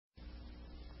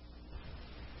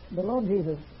The Lord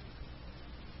Jesus,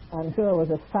 I'm sure, was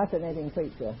a fascinating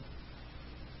preacher.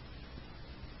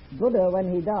 Buddha,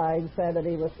 when he died, said that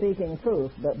he was speaking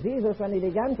truth, but Jesus, when he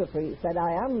began to preach, said,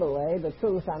 I am the way, the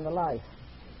truth, and the life.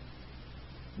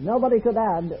 Nobody could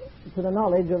add to the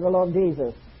knowledge of the Lord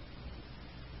Jesus.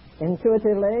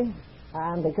 Intuitively,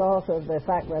 and because of the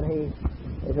fact that his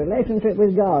relationship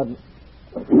with God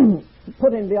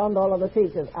put him beyond all other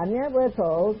teachers. And yet we're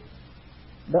told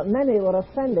that many were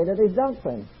offended at his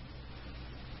doctrine.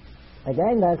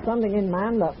 Again, there's something in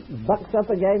man that bucks up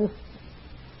against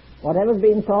whatever's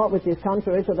been taught which is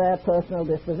contrary to their personal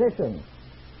disposition.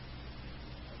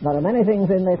 There are many things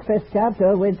in this 5th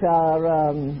chapter which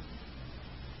are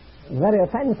very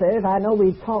offensive. I know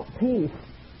we talk peace.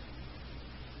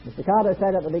 Mr. Carter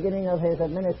said at the beginning of his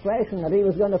administration that he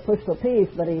was going to push for peace,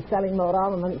 but he's selling more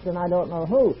armaments than I don't know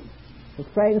who. It's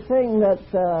a strange thing that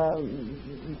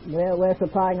we're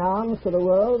supplying arms to the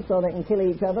world so they can kill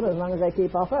each other as long as they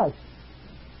keep off us.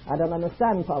 I don't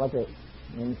understand politics.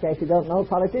 In case you don't know,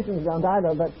 politicians don't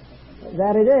either, but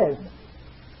there it is.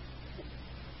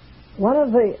 One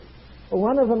of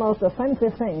the most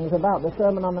offensive things about the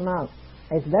Sermon on the Mount,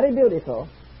 it's very beautiful.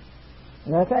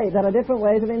 And I say there are different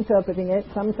ways of interpreting it.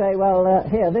 Some say, well,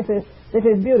 here, this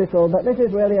is beautiful, but this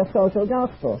is really a social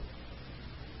gospel.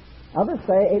 Others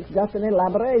say it's just an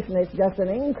elaboration, it's just an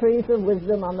increase of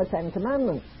wisdom on the 10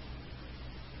 Commandments.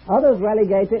 Others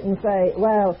relegate it and say,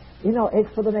 well, you know,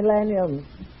 it's for the millennium,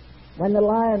 when the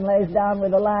lion lays down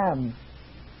with the lamb.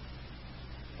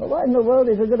 But what in the world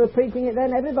is the good of preaching it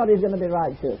then? Everybody's going to be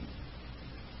righteous.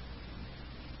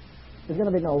 There's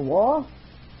going to be no war.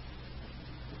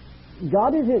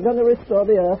 God is going to restore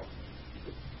the earth.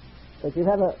 If you've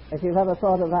ever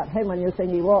thought of that hymn when you sing,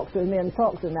 He walks with me and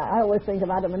talks with me, I always think of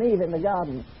Adam and Eve in the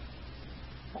garden.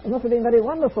 It must have been very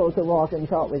wonderful to walk and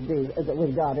talk with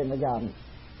God in the garden.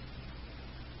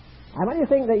 And when you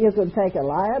think that you could take a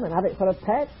lion and have it for a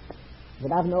pet, it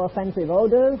would have no offensive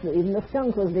odors, even the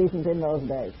skunk was decent in those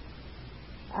days.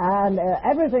 And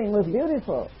everything was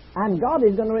beautiful. And God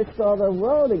is going to restore the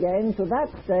world again to that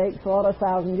state for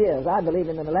 1,000 years. I believe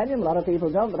in the millennium. A lot of people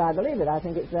don't, but I believe it. I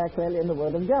think it's there clearly in the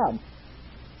Word of God.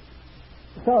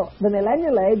 So the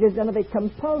millennial age is going to be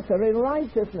compulsory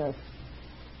righteousness.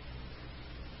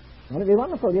 Won't it be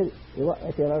wonderful?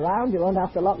 If you're around, you won't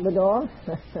have to lock the door.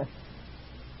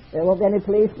 There won't be any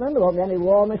policemen. There won't be any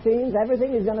war machines.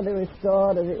 Everything is going to be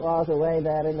restored as it was away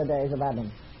there in the days of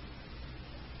Adam.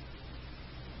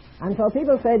 And so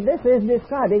people say this is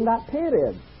describing that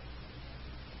period.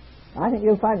 I think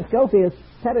you'll find Scofield's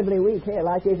terribly weak here,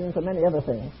 like he is in so many other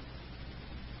things.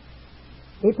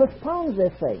 He postpones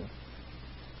this thing.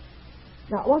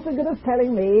 Now, what's the good of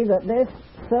telling me that this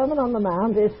Sermon on the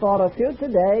Mount is for a future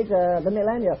date, the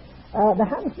millennium? There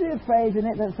happens to be a phrase in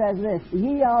it that says this,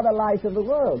 ye are the light of the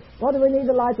world. What do we need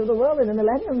the light of the world in the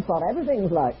millennium for?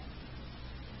 Everything's light.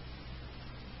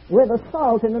 We're the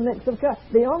salt in the midst of chaos.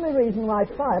 The only reason why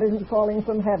fire isn't falling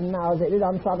from heaven now as it did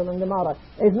on Sodom and Gomorrah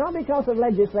is not because of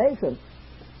legislation.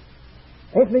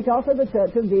 It's because of the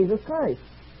Church of Jesus Christ.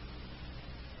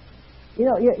 You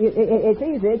know, it's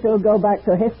easy to go back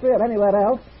to history or anywhere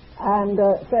else and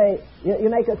say, you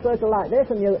make a circle like this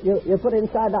and you put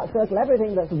inside that circle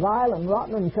everything that's vile and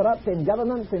rotten and corrupt in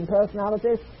governments, in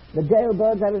personalities, the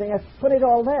jailbirds, everything else. Put it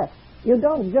all there. You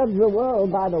don't judge the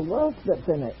world by the worst that's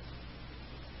in it.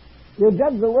 You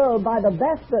judge the world by the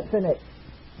best that's in it,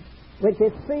 which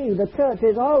is see, the church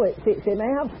is always, she may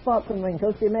have spots and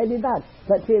wrinkles, she may be bad,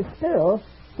 but she is still,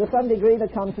 to some degree, the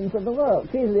conscience of the world.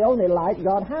 She's the only light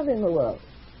God has in the world.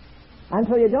 And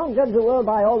so you don't judge the world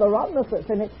by all the rottenness that's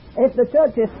in it. If the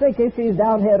church is sick, if she's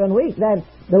down here and weak, then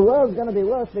the world's going to be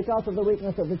worse because of the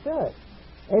weakness of the church.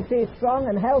 If she's strong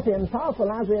and healthy and powerful,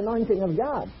 has the anointing of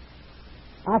God.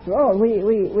 After all,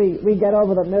 we get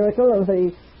over the miracle of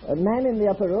the men in the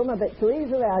upper room a bit too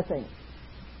easily, I think.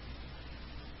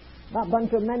 That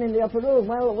bunch of men in the upper room,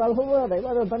 well, who were they?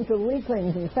 Well, they were a bunch of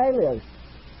weaklings and failures.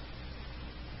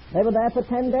 They were there for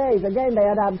 10 days. Again, they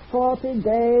had 40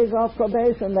 days of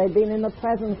probation. They'd been in the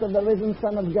presence of the risen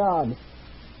Son of God.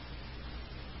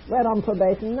 We're on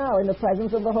probation now in the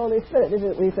presence of the Holy Spirit.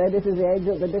 We say this is the age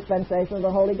of the dispensation of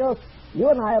the Holy Ghost. You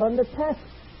and I are under test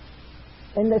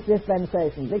in this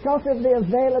dispensation because of the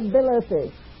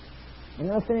availability. I'm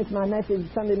going to finish my message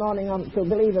Sunday morning to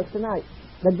believers tonight.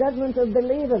 The judgment of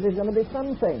believers is going to be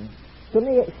something. To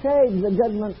me, it shades the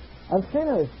judgment of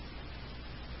sinners.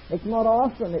 It's more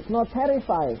awesome, it's more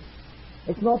terrifying,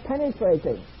 it's more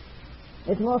penetrating,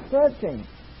 it's more searching.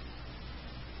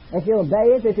 If you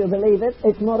obey it, if you believe it,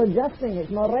 it's more adjusting,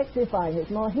 it's more rectifying, it's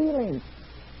more healing.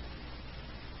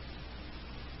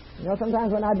 You know,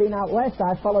 sometimes when I've been out west,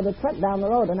 I followed a truck down the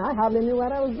road, and I hardly knew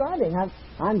where I was driving.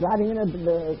 I'm driving in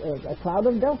a cloud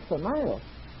of dust for miles.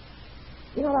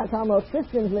 You know, that's how most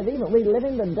Christians live. Even we live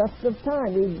in the dust of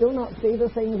time. We do not see the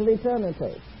things of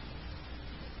eternity.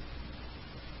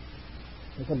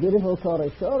 It's a beautiful sort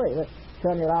of story that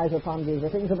turn your eyes upon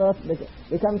Jesus. The things of earth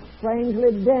become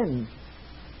strangely dim.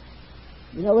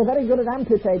 You know, we're very good at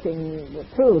amputating the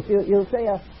truth. You'll see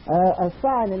a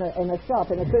sign in a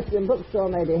shop, in a Christian bookstore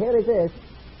maybe. Here it is.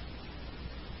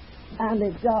 And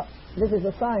it's got, this is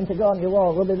a sign to go on your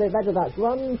wall. We'll be better. That's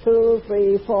 1, 2,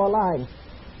 3, 4 lines.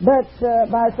 But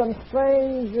by some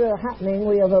strange happening,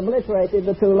 we have obliterated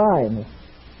the 2 lines.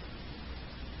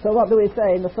 So what do we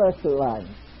say in the first 2 lines?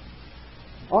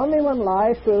 Only one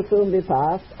life will soon be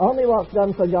past. Only what's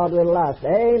done for God will last.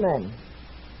 Amen.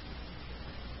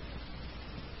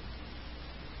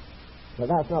 But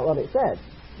that's not what it says.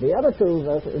 The other 2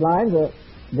 lines are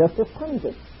just as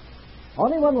pungent.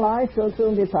 Only one life will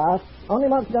soon be past. Only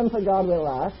what's done for God will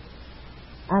last.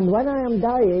 And when I am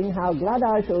dying, how glad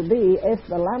I shall be if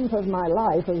the lamp of my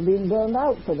life has been burned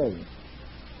out for thee.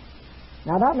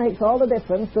 Now that makes all the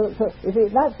difference. You see,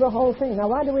 that's the whole thing. Now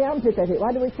why do we amputate it?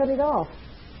 Why do we cut it off?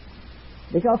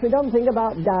 Because we don't think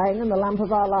about dying and the lamp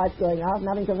of our life going out and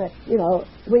having to, you know,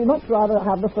 we much rather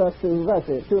have the first 2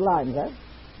 verses, 2 lines, eh?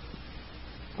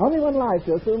 Only one life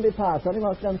will soon be past. Only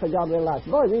what's done for God will last.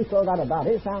 Boy, we throw that about.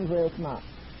 It sounds real smart.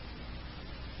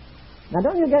 Now,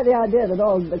 don't you get the idea that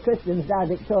all the Christians die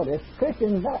victorious?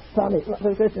 Christians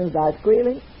die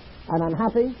squealing and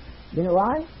unhappy. Do you know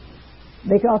why?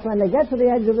 Because when they get to the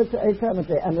edge of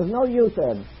eternity and there's no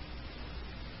U-turn.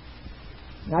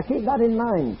 Now, keep that in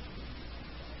mind.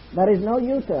 There is no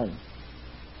U-turn.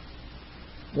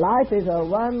 Life is a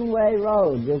one-way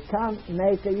road. You can't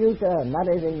make a U-turn. That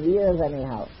is in years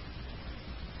anyhow.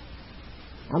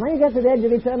 And when you get to the edge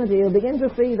of eternity, you begin to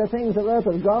see the things of earth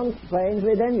have gone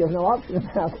strangely dim. You have no option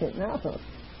about it now,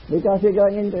 because you're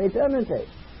going into eternity.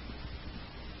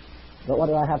 But what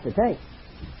do I have to take?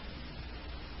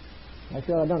 I'm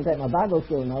sure I don't take my Bible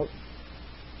school notes.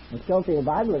 It's go to your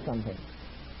Bible or something.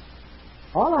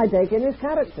 All I take in is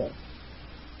character.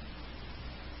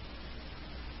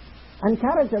 And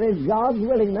character is God's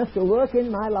willingness to work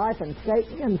in my life and shape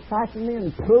me and fashion me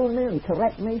and prune me and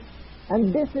correct me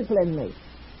and discipline me.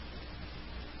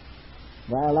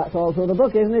 Well, that's all through the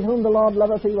book, isn't it? Whom the Lord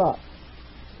loveth, he what?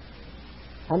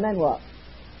 And then what?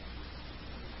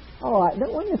 All right,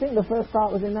 don't you think the first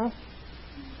part was enough?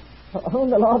 Whom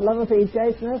the Lord loveth, he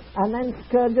chasteneth, and then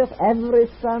scourgeth every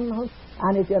son.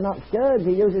 And if you're not scourged,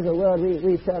 he uses a word,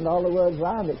 we've turned all the words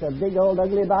round. It's a big old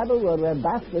ugly Bible word. We're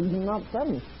bastards and not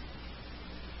sons.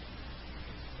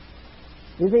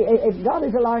 You see, if God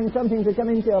is allowing something to come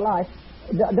into your life,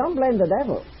 don't blame the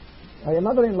devil, or your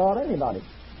mother-in-law, or anybody.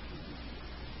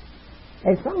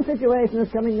 If some situation has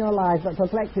come in your life that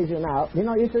perplexes you now, you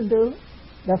know what you should do?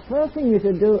 The first thing you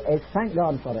should do is thank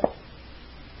God for it.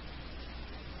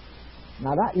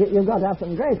 Now that, you've got to have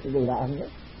some grace to do that, haven't you?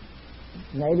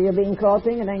 Maybe you've been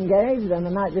courting and engaged, and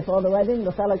the night before the wedding,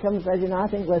 the fellow comes and says, you know, I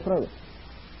think we're through.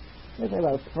 You say,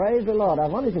 well, praise the Lord, I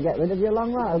wanted to get rid of you a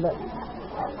long while, but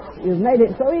you've made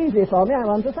it so easy for me, I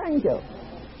want to thank you.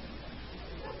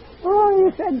 Oh,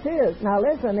 you shed tears. Now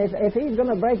listen, if he's going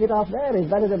to break it off there, it's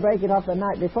better to break it off the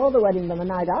night before the wedding than the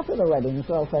night after the wedding,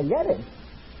 so forget it.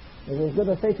 It is good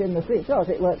to fish in the sea. Of course,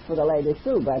 it works for the ladies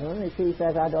too, brethren. If she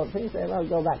says, I don't think so, well,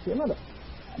 go back to your mother.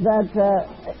 But,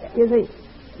 you see,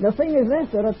 the thing is this,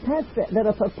 there are tests, there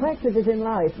are perplexities in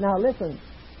life. Now listen,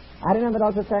 I remember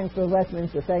Dr. Sangster of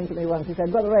Westminster saying to me once, he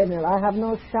said, Brother Ravenhill, I have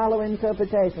no shallow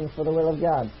interpretations for the will of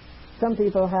God. Some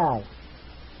people have.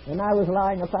 When I was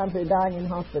lying, apparently dying in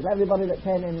hospital, everybody that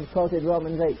came in quoted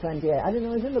Romans 8:28. I didn't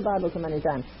know it was in the Bible so many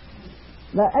times.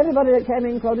 But everybody that came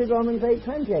in quoted Romans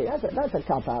 8:28. That's a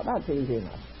cop-out. That's easy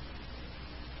enough.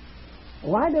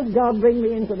 Why does God bring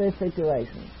me into this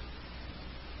situation?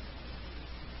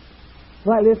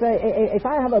 Well, you say, if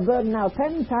I have a burden now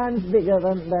 10 times bigger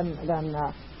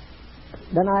than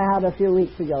I had a few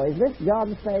weeks ago, is this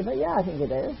God's favor? Yeah, I think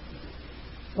it is.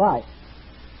 Why?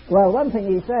 Well, one thing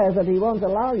he says, that he won't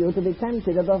allow you to be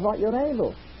tempted above what you're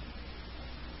able.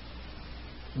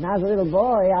 And as a little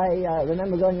boy, I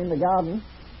remember going in the garden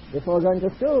before going to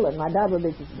school, and my dad would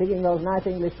be digging those nice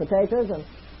English potatoes,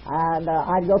 and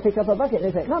I'd go pick up a bucket,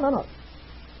 and he'd say, no,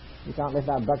 you can't lift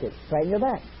that bucket, strain your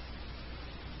back.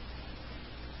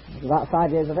 I was about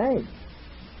 5 years of age.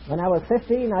 When I was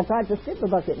 15, I tried to skip the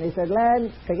bucket, and he said,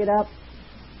 Len, pick it up.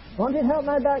 Won't it help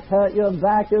my back? Hurt your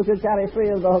back, you could carry 3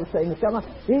 of those things. Come on.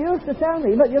 He used to tell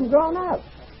me, but you've grown up.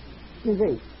 You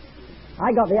see,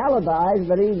 I got the alibis,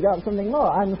 but he got something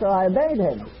more, and so I obeyed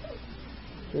him.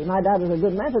 My dad was a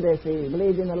good Methodist. He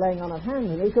believed in the laying on of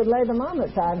hands, and he could lay them on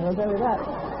at times, I'll tell you that.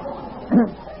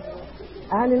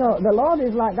 And, the Lord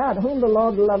is like that. Whom the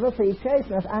Lord loveth, he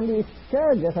chasteneth, and he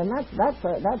scourgeth. And that's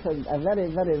a very,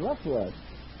 very rough word.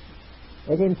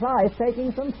 It implies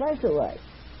taking some flesh away.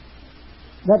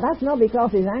 But that's not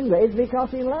because he's angry, it's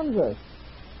because he loves us.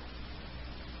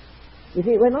 You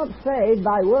see, we're not saved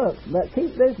by works, but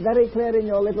keep this very clear in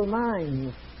your little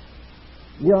minds.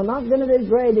 You're not going to be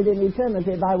graded in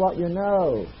eternity by what you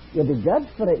know. You'll be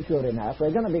judged for it, sure enough.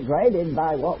 We're going to be graded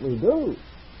by what we do.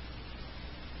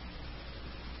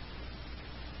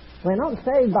 We're not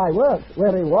saved by works.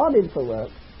 We're rewarded for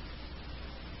works.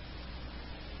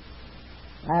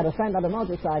 I had a friend had a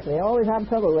motorcycle. He always had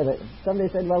trouble with it. Somebody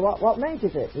said, well, what makes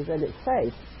it? He said, it's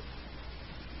faith.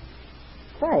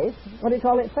 Faith? What do you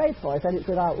call it faith for? He said, it's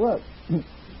without works.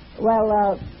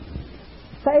 Well,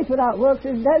 faith without works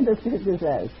is dead, the Scripture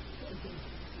says.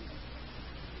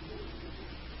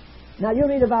 Now, you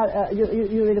read about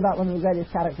you read about one of the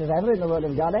greatest characters ever in the Word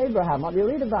of God, Abraham. What do you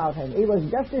read about him? He was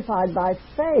justified by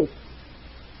faith.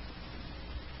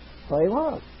 So he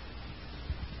was.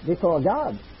 Before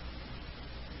God.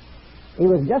 He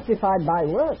was justified by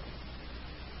works.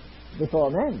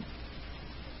 Before men.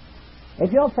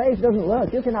 If your faith doesn't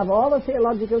work, you can have all the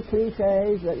theological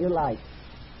cliches that you like.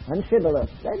 And shibboleth.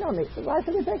 They don't need, why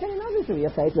should we take any notice of your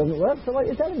faith doesn't work? So what are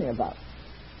you telling me about?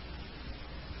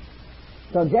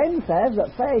 So James says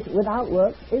that faith without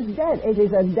works is dead. It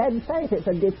is a dead faith. It's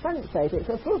a defunct faith. It's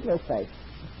a fruitless faith.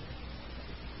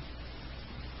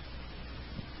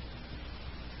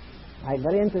 I'm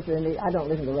very interested in I don't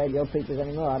listen to radio preachers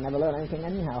anymore. I never learn anything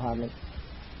anyhow, hardly.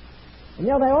 And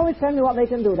they always tell me what they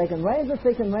can do. They can raise the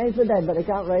sick and raise the dead, but they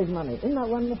can't raise money. Isn't that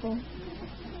wonderful?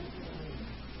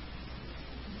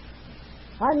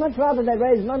 I'd much rather they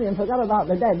raised money and forgot about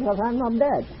the dead, because I'm not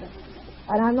dead.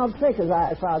 And I'm not sick, as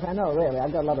far as I know, really.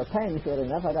 I've got a lot of pain, sure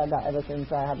enough. I've had that ever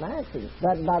since I had my accident.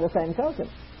 But by the same token,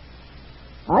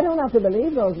 I don't have to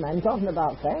believe those men talking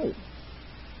about faith.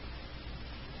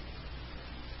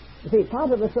 You see,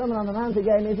 part of the Sermon on the Mount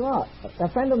again is what? A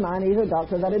friend of mine, he's a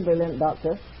doctor, a very brilliant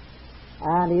doctor,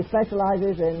 and he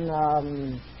specializes in,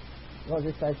 what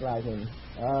does he specialize in?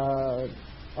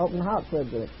 Open heart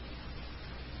surgery.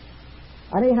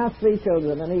 And he has 3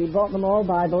 children, and he bought them all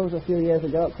Bibles a few years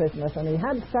ago at Christmas, and he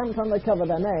had stamped on the cover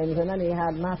their names, and then he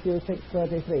had Matthew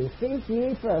 6:33. Seek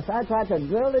ye first. I tried to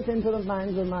drill it into the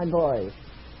minds of my boys.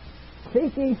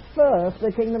 Seek ye first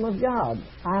the kingdom of God,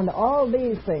 and all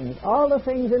these things, all the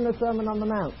things in the Sermon on the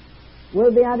Mount,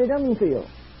 will be added unto you.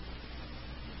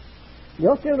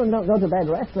 Your children don't go to bed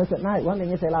restless at night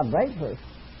wondering if they'll have breakfast.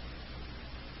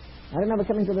 I remember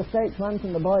coming to the States once,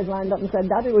 and the boys lined up and said,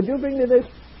 Daddy, would you bring me this?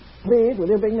 Please, will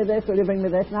you bring me this, will you bring me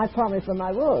this? And I promised them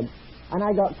I would. And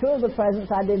I got 2 of the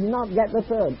presents, I did not get the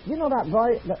 3rd. You know that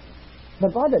boy, the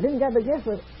boy that didn't get the gift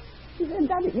was, he said,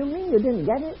 Daddy, you mean you didn't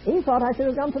get it? He thought I should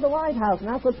have gone to the White House and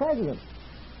asked the President.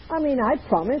 I mean, I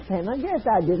promised him a gift,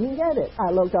 I didn't get it. I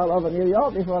looked all over New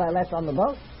York before I left on the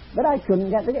boat, but I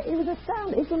couldn't get the gift. He was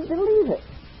astounded, he couldn't believe it.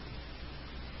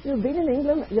 You've been in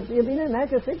England, you've been in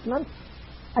America 6 months,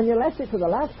 and you left it to the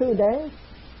last 2 days?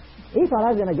 He thought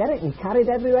I was going to get it and carry it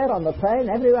everywhere on the plane,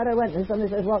 everywhere I went. And somebody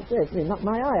says, what's this? He knocked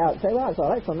my eye out. Say, well, it's all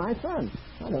right for my son.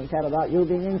 I don't care about you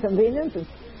being inconvenienced and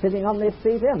sitting on this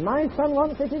seat here. My son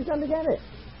wants it, he's going to get it.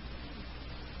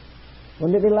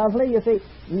 Wouldn't it be lovely? You see,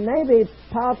 maybe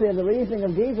partly of the reasoning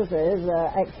of Jesus is,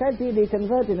 except ye be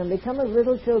converted and become as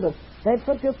little children. They've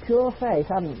such a pure faith,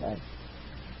 haven't they?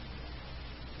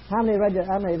 How many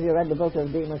of you read the book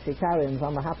of Demas Shikarian's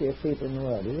on the happiest people in the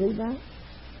world? Did you read that?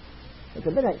 It's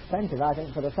a bit expensive, I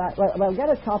think, for the fact. Well, get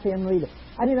a copy and read it.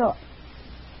 And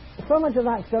so much of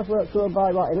that stuff worked through a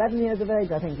boy, 11 years of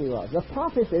age, I think he was. The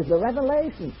prophecies, the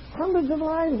revelation, hundreds of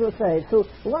lives were saved through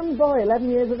one boy, 11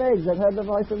 years of age, that heard the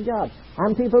voice of God.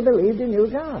 And people believed in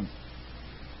knew God.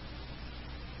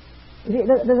 You see,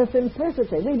 there's a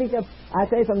simplicity. I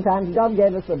say sometimes God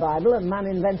gave us the Bible and man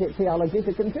invented theology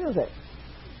to confuse it.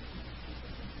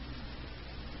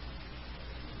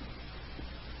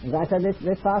 As I said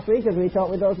this past week as we talked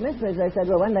with those missionaries, they said,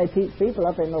 well, when they teach people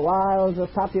up in the wilds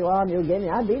of Papua New Guinea,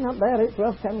 I've been up there, it's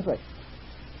rough country.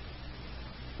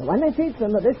 But when they teach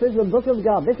them that this is the book of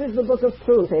God, this is the book of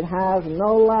truth, it has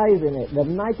no lies in it. The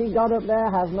mighty God up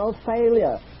there has no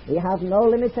failure. He has no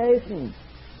limitations.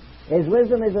 His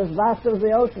wisdom is as vast as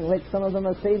the ocean, which some of them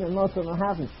have seen and most of them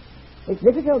haven't. It's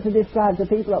difficult to describe to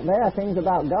people up there things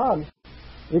about God.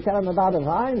 You tell them about a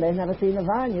vine, they've never seen a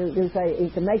vine. You say,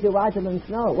 it can make you whiter than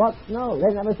snow. What's snow?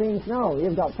 They've never seen snow.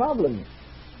 You've got problems.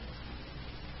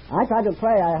 I try to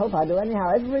pray, I hope I do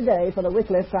anyhow, every day for the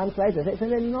Wycliffe translators. It's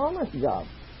an enormous job.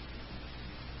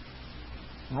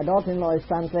 My daughter-in-law is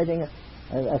translating,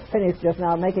 finished just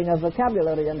now, making a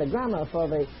vocabulary and a grammar for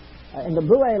the in the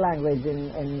Boué language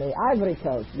in the Ivory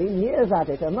Coast. Been years at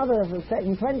it. Her mother has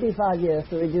taken 25 years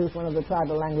to reduce one of the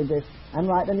tribal languages and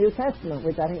write the New Testament,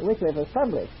 which I think Wycliffe has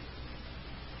published.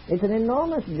 It's an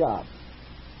enormous job.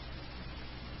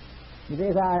 You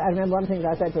see, I remember one thing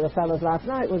I said to the fellows last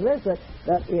night was this,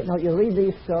 that you know, you read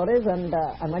these stories, and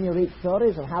when you read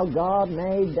stories of how God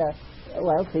made,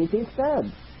 C.T.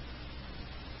 Stubbs,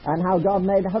 and how God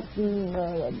made Hudson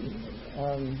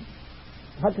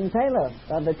Taylor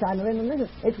of the China Inland Mission,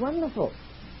 it's wonderful.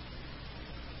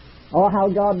 Or how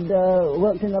God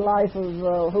worked in the life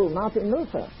of Martin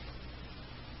Luther.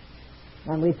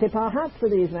 And we tip our hats to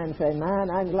these men, saying, man,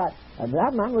 I'm glad.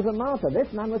 That man was a martyr.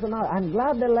 This man was a martyr. I'm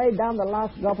glad they laid down the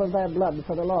last drop of their blood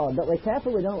for the Lord, but we're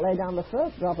careful we don't lay down the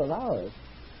first drop of ours.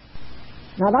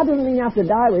 Now, that doesn't mean you have to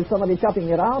die with somebody chopping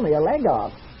your arm or your leg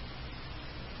off.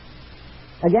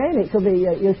 Again, it could be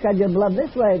you shed your blood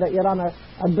this way, that you're on a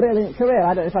brilliant career.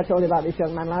 I don't know if I told you about this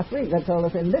young man last week that told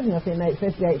us in business he made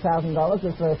 $58,000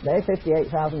 the first day,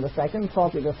 $58,000 the second,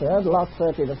 $40,000 the third, lost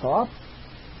 $30,000 the fourth,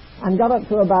 and got up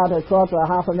to about a quarter or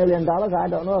 $500,000, I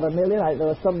don't know, or $1 million. There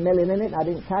was some million in it, I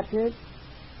didn't catch it.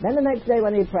 Then the next day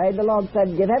when he prayed, the Lord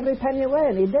said, give every penny away,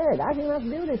 and he did. I think that's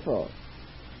beautiful.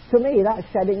 To me, that's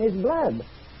shedding his blood,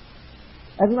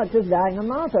 as much as dying a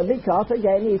martyr, because,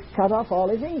 again, he's cut off all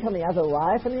his income. He has a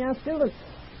wife and he has children.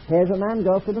 Here's a man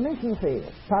goes to the mission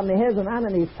field. Apparently, here's a man,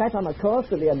 and he's set on a course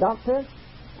to be a doctor,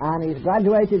 and he's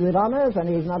graduated with honors, and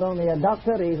he's not only a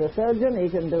doctor, he's a surgeon, he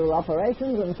can do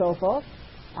operations and so forth,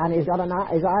 and he's got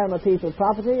his eye on a piece of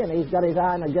property, and he's got his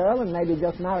eye on a girl, and maybe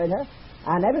just married her,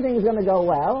 and everything's going to go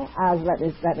well, as let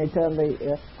me turn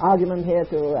the argument here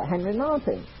to Henry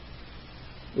Martin.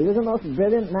 He was the most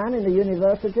brilliant man in the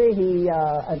university. He,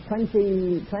 at 20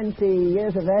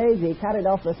 years of age, he carried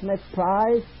off the Smith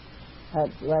Prize at,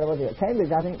 where was he, at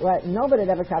Cambridge, I think, where nobody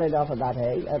had ever carried off at that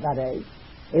age.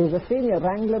 He was a senior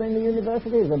wrangler in the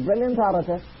university. He was a brilliant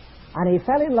orator, and he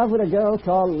fell in love with a girl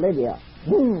called Lydia.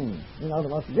 You know, the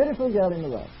most beautiful girl in the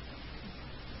world.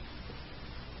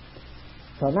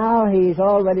 So now he's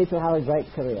all ready to have a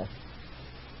great career.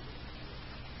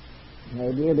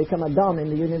 Maybe he'll become a don in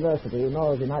the university. Who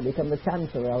knows? He might become the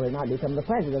chancellor, or he might become the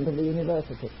president of the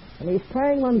university. And he's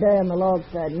praying one day, and the Lord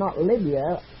said, not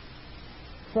Lydia,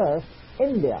 first,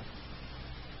 India.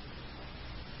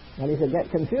 Well, he said,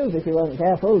 get confused if you weren't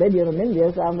careful. Lydia and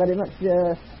India sound very much,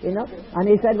 And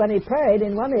he said when he prayed,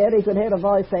 in one ear he could hear a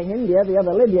voice saying India, the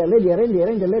other Lydia, Lydia, India,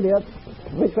 India, Lydia.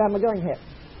 Which way am I going here?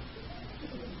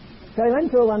 So he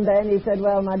went to her one day and he said,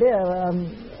 well, my dear,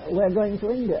 we're going to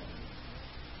India.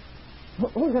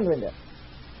 Who's going to India?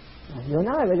 You and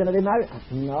I, we're going to be married.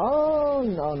 No.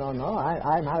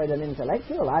 I married an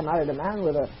intellectual. I married a man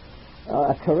with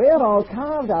a career all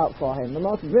carved out for him. The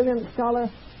most brilliant scholar.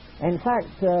 In fact,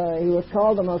 he was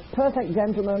called the most perfect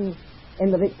gentleman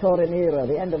in the Victorian era,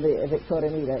 the end of the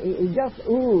Victorian era. He just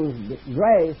oozed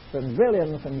grace and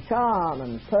brilliance and charm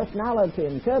and personality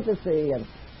and courtesy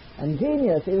and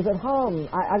genius. He was at home.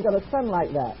 I've got a son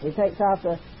like that. He takes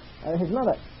after his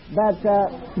mother. But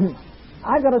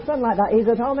I've got a son like that. He's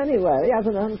at home anywhere. He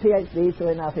hasn't earned PhD, true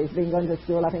enough. He's been going to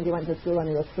school. I think he went to school when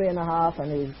he was 3.5,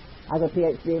 and he has a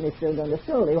PhD and he's still going to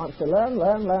school. He wants to learn.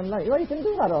 Well, you can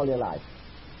do that all your life.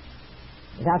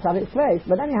 It has to have its place.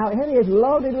 But anyhow, here he is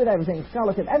loaded with everything,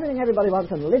 scholarship, everything everybody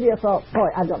wants. And Lydia thought, boy,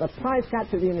 I've got the prize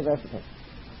catch of the university.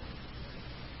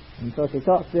 And so she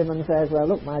talks to him and says, well,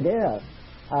 look, my dear,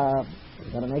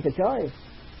 you've got to make a choice.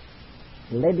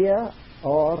 Lydia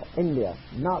or India,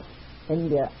 not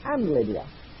India and Lydia.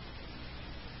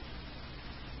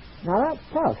 Now that's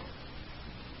tough.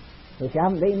 If you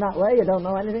haven't been that way, you don't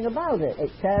know anything about it.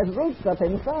 It tears roots up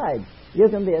inside. You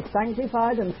can be as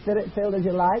sanctified and spirit-filled as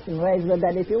you like and raise the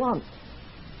dead if you want.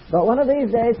 But one of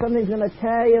these days, something's going to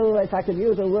tear you, if I could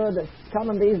use a word that's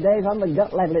common these days, on the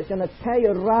gut level. It's going to tear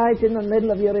you right in the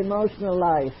middle of your emotional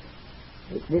life.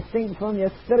 It's distinct from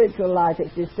your spiritual life.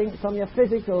 It's distinct from your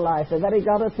physical life. The very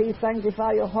God of peace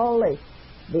sanctify you wholly.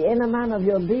 The inner man of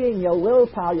your being, your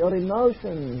willpower, your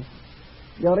emotions,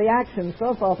 your reactions,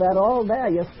 so forth, they're all there.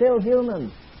 You're still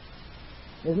human.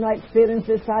 There's no experience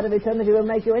this side of eternity will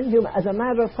make you inhuman. As a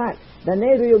matter of fact, the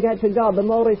nearer you get to God, the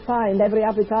more refined every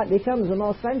appetite becomes, the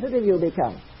more sensitive you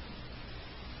become.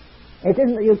 It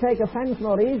isn't that you take offense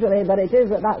more easily, but it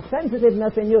is that that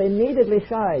sensitiveness in you immediately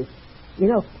shies. You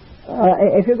know,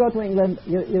 if you go to England,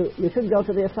 you should go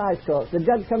to the assize courts. The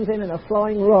judge comes in a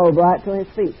flowing robe right to his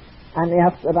feet, and he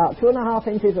has about 2.5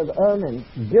 inches of ermine,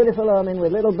 beautiful ermine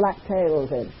with little black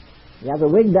tails in. He has a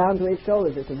wig down to his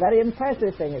shoulders. It's a very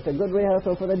impressive thing. It's a good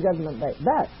rehearsal for the judgment day.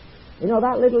 But You know,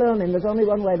 that little ermine, there's only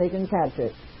one way they can catch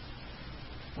it.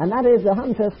 And that is the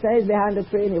hunter stays behind a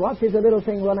tree and he watches the little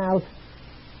thing run out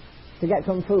to get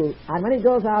some food. And when it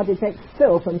goes out, he takes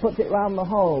filth and puts it round the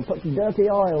hole, puts dirty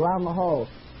oil round the hole.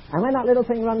 And when that little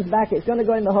thing runs back, it's going to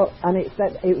go in the hole, and it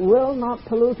said it will not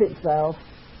pollute itself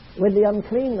with the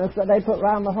uncleanness that they put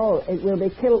round the hole. It will be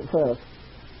killed first.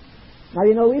 Now,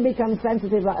 you know, we become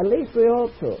sensitive, at least we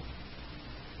ought to.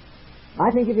 I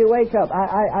think if you wake up,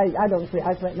 I don't sleep.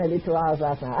 I slept maybe 2 hours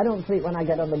last night. I don't sleep when I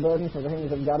get under burden for the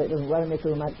things of God. It doesn't worry me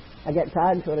too much. I get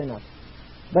tired sure enough.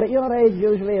 But at your age,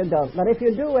 usually you don't. But if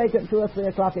you do wake up 2 or 3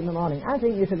 o'clock in the morning, I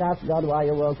think you should ask God why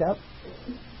you woke up.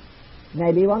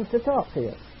 Maybe he wants to talk to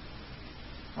you.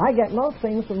 I get most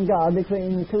things from God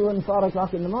between 2 and 4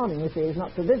 o'clock in the morning. You see, he's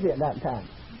not too busy at that time.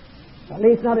 At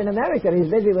least not in America. He's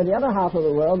busy with the other half of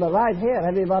the world. But right here,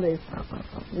 everybody's,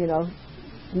 you know,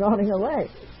 snoring away.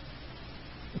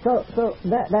 So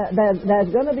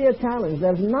there's going to be a challenge.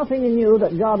 There's nothing in you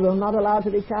that God will not allow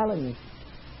to be challenged.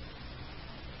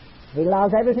 He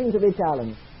allows everything to be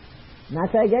challenged. And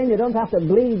I say again, you don't have to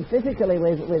bleed physically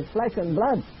with flesh and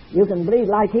blood. You can bleed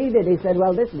like he did. He said,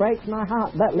 well, this breaks my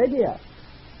heart. But Lydia,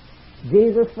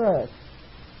 Jesus first.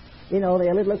 You know,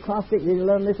 the little acrostic, did you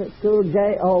learn this at school?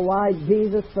 J-O-Y,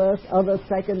 Jesus first, others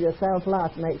second, yourself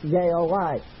last, makes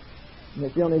J-O-Y. And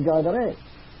it's the only joy there is.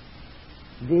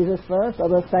 Jesus first,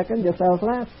 others second, yourself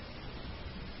last.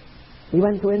 He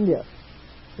went to India.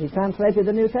 He translated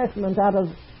the New Testament out of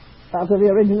the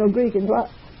original Greek into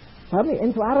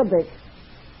Arabic,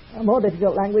 a more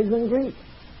difficult language than Greek.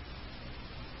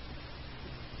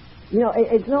 You know,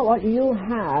 it's not what you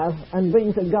have and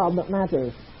bring to God that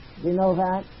matters. Do you know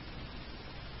that?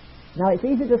 Now, it's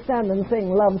easy to stand and sing,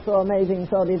 love so amazing,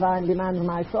 so divine, demands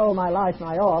my soul, my life,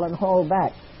 my all, and hold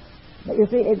back. But you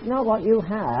see, it's not what you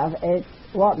have, it's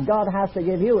what God has to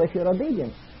give you if you're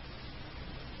obedient.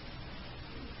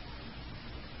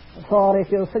 For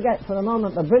if you forget for a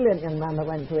moment the brilliant young man that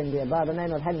went to India by the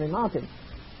name of Henry Martin.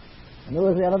 And who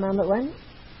was the other man that went?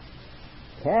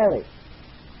 Carey.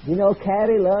 Do you know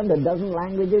Carey learned 12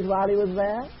 languages while he was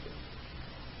there?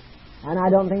 And I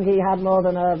don't think he had more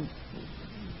than I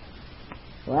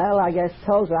guess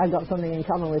Tozer. I've got something in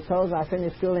common with Tozer. I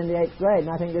finished school in the 8th grade, and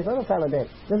I think this other fellow did.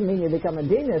 Doesn't mean you become a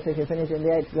genius if you finish in the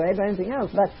 8th grade or anything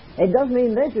else, but it does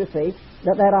mean this, you see,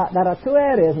 that there are 2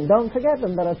 areas, and don't forget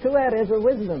them, there are 2 areas of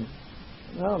wisdom.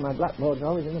 Oh, my blackboard's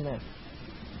always in a mess.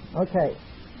 Okay.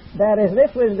 There is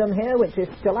this wisdom here, which is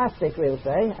scholastic, we'll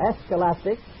say,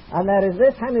 scholastic, and there is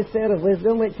this hemisphere of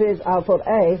wisdom, which is, I'll put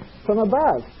A, from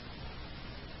above.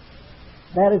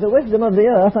 There is a wisdom of the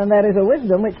earth, and there is a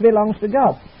wisdom which belongs to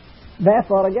God.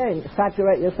 Therefore, again,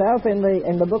 saturate yourself in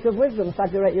the book of wisdom.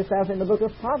 Saturate yourself in the book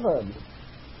of Proverbs.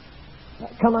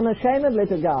 Come unashamedly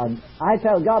to God. I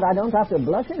tell God I don't have to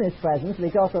blush in His presence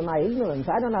because of my ignorance.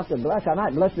 I don't have to blush. I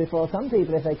might blush before some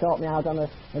people if they caught me out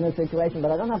in a situation,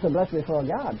 but I don't have to blush before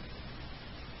God.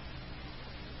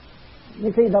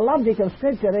 You see, the logic of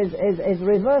Scripture is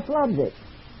reverse logic.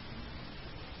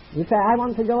 You say, I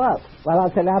want to go up. Well,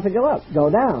 I'll tell you how to go up. Go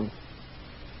down.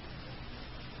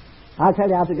 I'll tell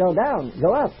you how to go down.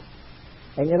 Go up.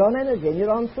 In your own energy, in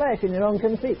your own flesh, in your own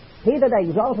conceit. He that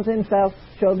exalteth himself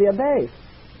shall be abased.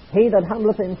 He that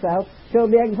humbleth himself shall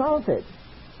be exalted.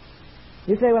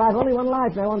 You say, well, I've only one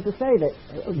life and I want to save it.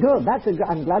 Good,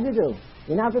 I'm glad you do.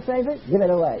 You know how to save it? Give it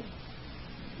away.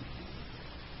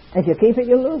 If you keep it,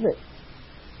 you'll lose it.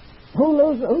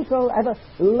 Whosoever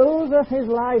loseth his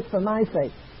life for my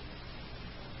sake,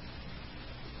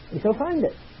 he shall find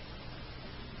it.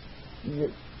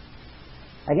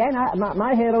 Again,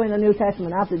 my hero in the New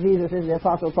Testament after Jesus is the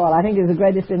Apostle Paul. I think he's the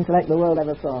greatest intellect the world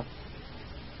ever saw.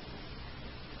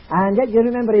 And yet you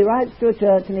remember he writes to a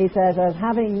church and he says, as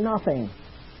having nothing,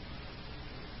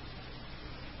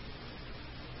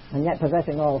 and yet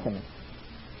possessing all things.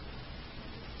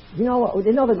 Do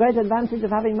you know the great advantage of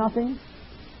having nothing?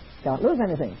 Can't lose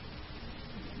anything.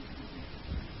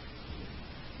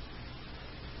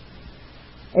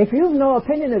 If you've no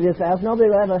opinion of yourself, nobody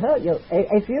will ever hurt you.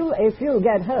 If you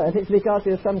get hurt, it's because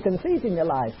there's some conceit in your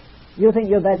life. You think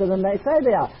you're better than they say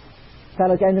they are. A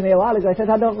fellow came to me a while ago, he said,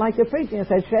 I don't like your preaching. I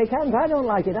said, shake hands, I don't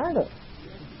like it either.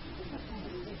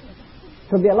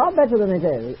 Could be a lot better than it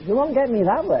is. You won't get me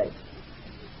that way.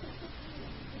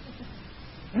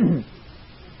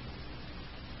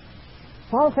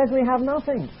 Paul says we have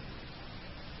nothing.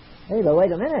 Hey, but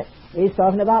wait a minute. He's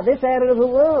talking about this area of the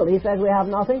world. He says we have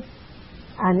nothing.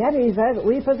 And yet he says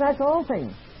we possess all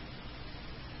things.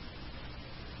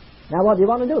 Now what do you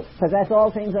want to do? Possess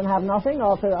all things and have nothing,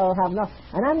 or have nothing?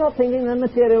 And I'm not thinking the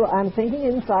material, I'm thinking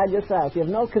inside yourself. You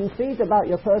have no conceit about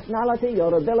your personality,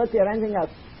 your ability, or anything else.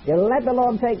 You let the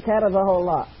Lord take care of the whole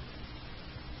lot.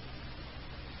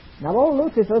 Now old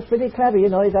Lucifer's pretty clever, you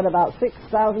know, he's had about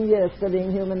 6,000 years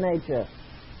studying human nature.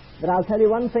 But I'll tell you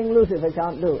one thing Lucifer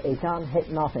can't do, he can't hit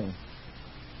nothing.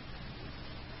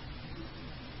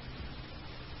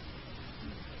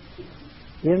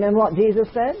 You remember what Jesus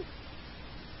said?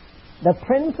 The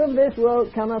prince of this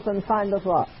world cometh and findeth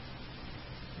what?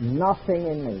 Nothing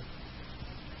in me.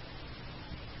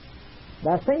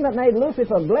 The thing that made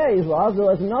Lucifer blaze was there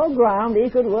was no ground he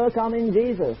could work on in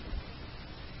Jesus.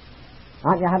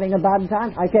 Aren't you having a bad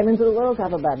time? I came into the world to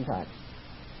have a bad time.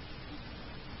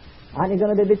 Aren't you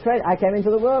going to be betrayed? I came into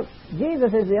the world.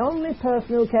 Jesus is the only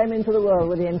person who came into the world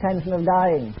with the intention of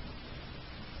dying.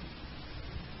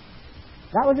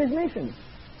 That was his mission.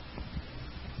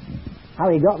 How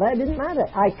he got there didn't matter.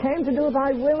 I came to do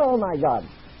thy will, O my God.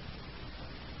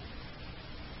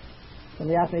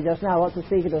 Somebody asked me just now, what's the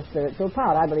secret of spiritual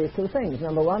power? I believe two things.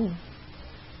 Number one,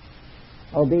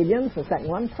 obedience. The second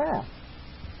one, prayer.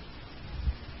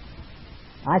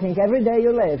 I think every day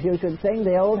you live, you should sing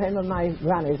the old hymn of my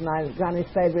granny's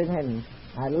favourite hymn.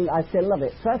 I still love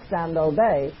it. Trust and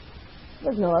obey.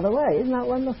 There's no other way. Isn't that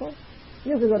wonderful?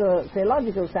 You could go to a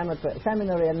theological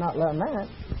seminary and not learn that.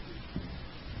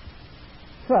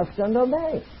 Trust and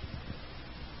obey.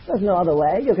 There's no other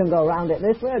way. You can go around it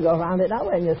this way or go around it that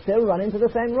way, and you're still running to the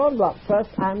same roadblock. Trust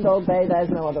and obey. There's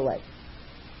no other way.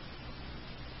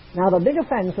 Now, the big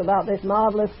offence about this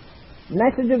marvellous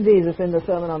message of Jesus in the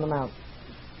Sermon on the Mount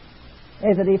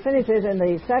is that he finishes in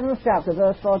the 7th chapter,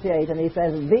 verse 48, and he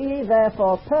says, Be ye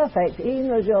therefore perfect,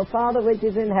 even as your Father which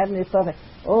is in heaven is perfect.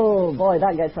 Oh, boy,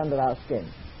 that gets under our skin.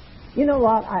 You know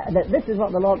what? This is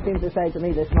what the Lord seemed to say to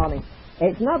me this morning.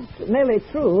 It's not merely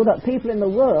true that people in the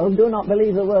world do not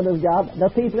believe the Word of God. The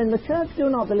people in the church do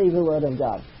not believe the Word of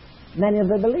God. Many of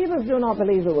the believers do not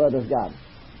believe the Word of God.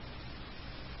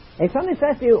 If somebody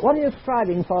says to you, what are you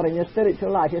striving for in your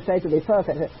spiritual life? You say to be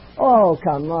perfect. Say, oh,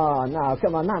 come on, now,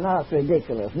 that's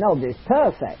ridiculous. Nobody's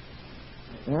perfect.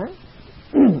 Huh?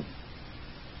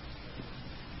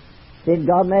 Did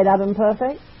God make Adam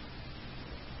perfect?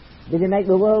 Did he make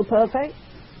the world perfect?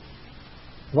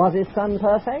 Was his son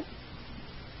perfect?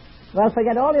 Well,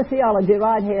 forget all your theology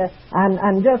right here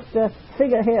and just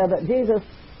figure here that Jesus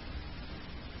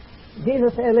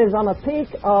here lives on a peak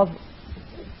of,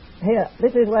 here,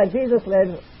 this is where Jesus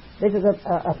lives, this is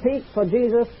a peak for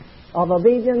Jesus of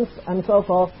obedience and so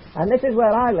forth, and this is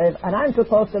where I live, and I'm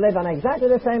supposed to live on exactly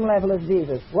the same level as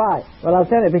Jesus. Why? Well, I'll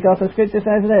tell you, because the Scripture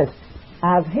says this,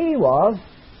 as he was,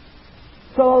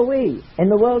 so are we, in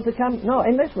the world to come, no,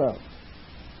 in this world.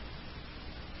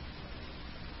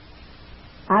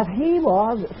 As he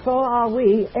was, so are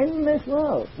we in this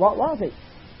world. What was it?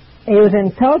 He was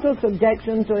in total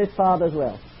subjection to his Father's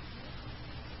will.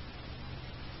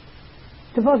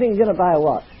 Supposing you're going to buy a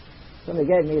watch. Somebody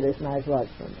gave me this nice watch.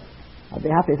 I'd be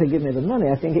happy if they give me the money.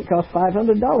 I think it cost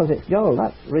 $500. It's gold.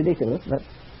 That's ridiculous. But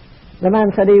the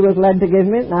man said he was led to give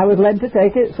me it, and I was led to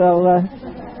take it, so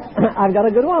I've got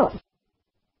a good watch.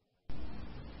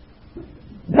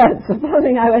 But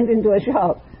supposing I went into a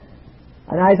shop,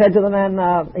 and I said to the man,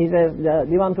 he says,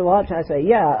 do you want a watch? I say,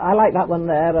 yeah, I like that one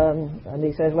there. And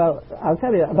he says, well, I'll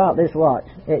tell you about this watch.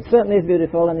 It certainly is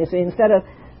beautiful, and you see, instead of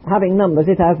having numbers,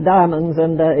 it has diamonds,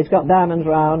 and it's got diamonds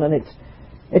round, and it's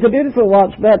a beautiful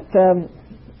watch, but,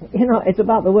 you know, it's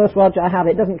about the worst watch I have.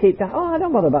 It doesn't keep time. Oh, I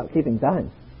don't bother about keeping time.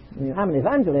 I mean, I'm an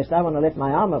evangelist. I want to lift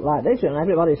my arm up like this, and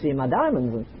everybody see my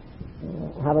diamonds,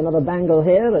 and have another bangle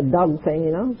here, a dog thing,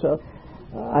 you know, so...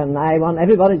 and I want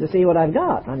everybody to see what I've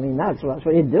got. I mean, that's what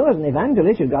you do as an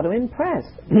evangelist. You've got to impress.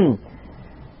 And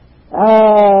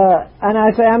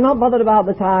I say, I'm not bothered about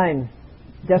the time,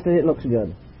 just as it looks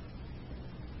good.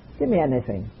 Give me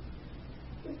anything.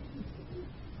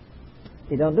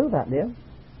 You don't do that, do you?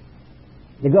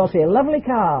 You go see a lovely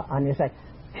car, and you say,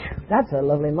 that's a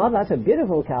lovely model, that's a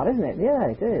beautiful car, isn't it? Yeah,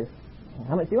 it is.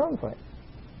 How much do you want for it?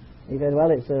 He said,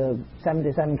 well, it's a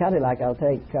 77 Cadillac, I'll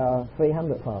take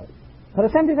 $300 for it. For a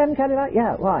 77 Cadillac?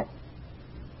 Yeah, why?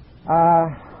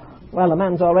 Well, the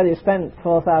man's already spent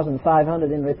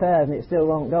 $4,500 in repairs and it still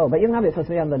won't go. But you can have it for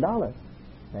 $300.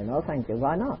 Say, no, thank you.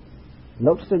 Why not?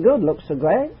 Looks so good, looks so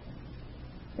great.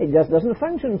 It just doesn't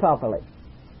function properly.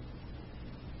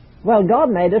 Well, God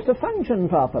made us to function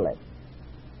properly.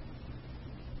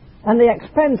 And the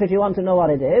expense, if you want to know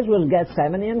what it is, was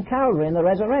Gethsemane and Calvary and the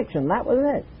resurrection. That was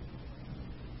it.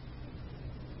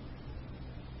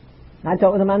 I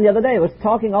talked with a man the other day who was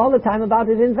talking all the time about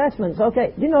his investments.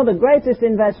 Okay, do you know the greatest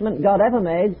investment God ever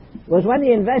made was when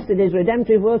he invested his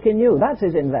redemptive work in you. That's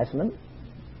his investment.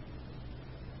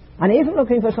 And he isn't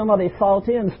looking for somebody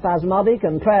faulty and spasmodic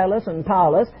and prayerless and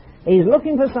powerless. He's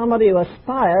looking for somebody who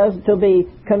aspires to be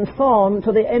conformed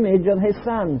to the image of his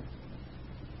Son.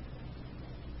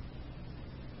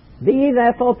 Be ye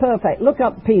therefore perfect. Look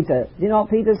up Peter. Do you know what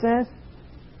Peter says?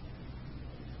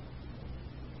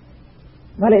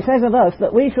 Well, it says of us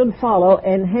that we should follow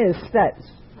in his steps.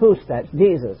 Whose steps?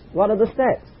 Jesus. What are the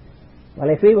steps? Well,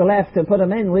 if we were left to put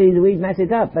them in, we'd mess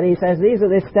it up. But he says these are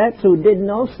the steps who did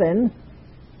no sin,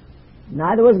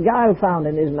 neither was guile found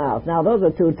in his mouth. Now, those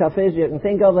are two toughies. You can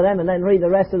think over them and then read the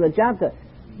rest of the chapter.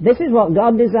 This is what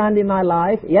God designed in my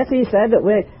life. Yes, he said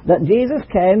that Jesus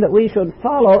came that we should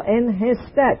follow in his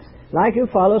steps, like you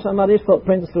follow somebody's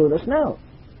footprints through the snow.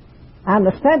 And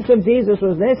the steps of Jesus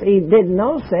was this: he did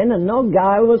no sin and no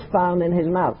guile was found in his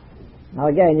mouth. Now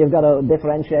again, you've got to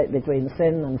differentiate between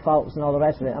sin and faults and all the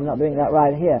rest of it. I'm not doing that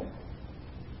right here.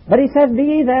 But he said, be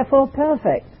ye therefore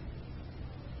perfect.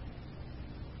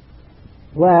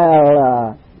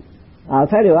 Well, I'll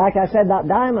tell you, like I said, that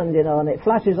diamond, and it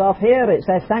flashes off here, it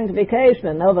says sanctification,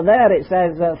 and over there it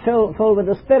says full with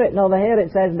the Spirit, and over here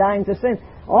it says dying to sin.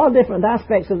 All different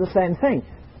aspects of the same thing.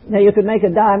 Now, you could make a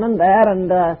diamond there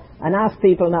and ask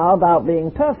people now about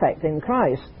being perfect in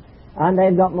Christ, and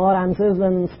they've got more answers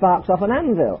than sparks off an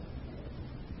anvil,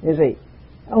 you see.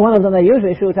 And one of them they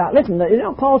usually shoot out. Listen,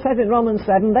 Paul says in Romans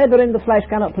 7, they that are in the flesh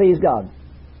cannot please God.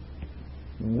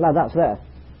 I'm glad that's there.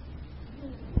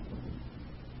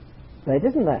 So it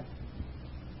isn't there.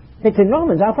 It's in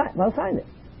Romans. I'll find it.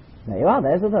 There you are.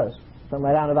 There's the verse.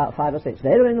 Somewhere around about 5 or 6. They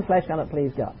that are in the flesh cannot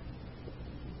please God.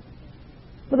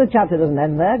 But the chapter doesn't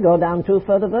end there. Go down 2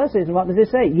 further verses. And what does it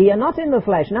say? Ye are not in the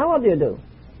flesh. Now what do?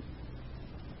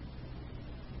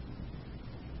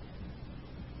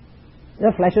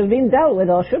 The flesh has been dealt with,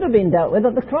 or should have been dealt with,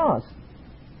 at the cross.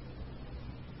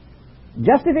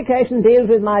 Justification deals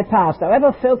with my past.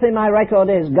 However filthy my record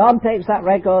is, God takes that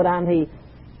record and he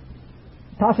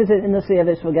tosses it in the sea of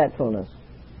his forgetfulness.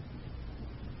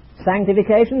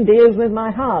 Sanctification deals with my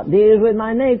heart, deals with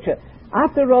my nature.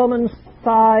 After Romans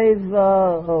 5,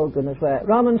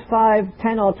 Romans 5,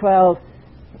 10 or 12,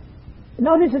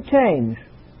 notice a change.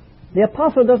 The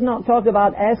apostle does not talk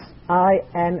about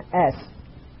S-I-N-S.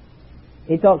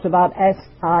 He talks about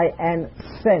S-I-N,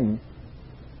 sin.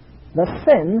 The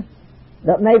sin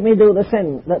that made me do the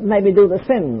sin, that made me do the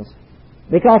sins.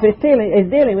 Because it's dealing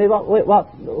with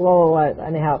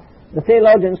anyhow, the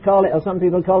theologians call it, or some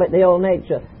people call it, the old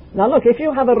nature. Now look, if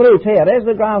you have a root here, there's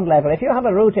the ground level. If you have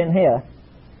a root in here,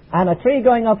 and a tree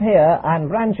going up here, and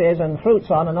branches and fruits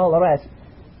on and all the rest,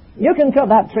 you can cut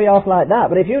that tree off like that,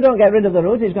 but if you don't get rid of the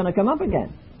root, it's going to come up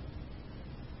again.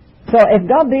 So if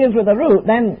God deals with the root,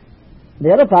 then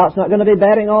the other part's not going to be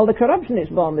bearing all the corruption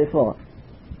it's borne before.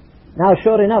 Now,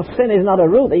 sure enough, sin is not a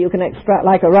root that you can extract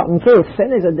like a rotten tooth.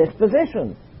 Sin is a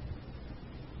disposition.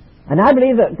 And I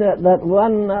believe that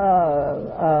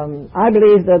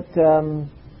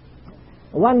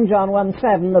 1 John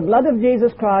 1:7, the blood of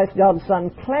Jesus Christ, God's Son,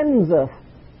 cleanseth.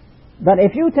 But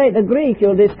if you take the Greek,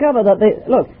 you'll discover that,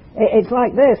 it's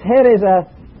like this. Here is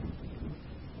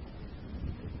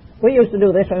we used to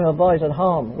do this when we were boys at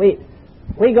home. We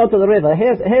go to the river.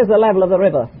 Here's the level of the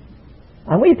river.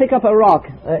 And we pick up a rock.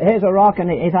 Here's a rock and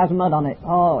it has mud on it.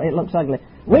 Oh, it looks ugly.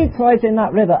 We throw it in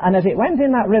that river, and as it went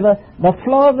in that river, the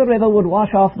flow of the river would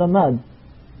wash off the mud.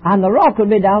 And the rock would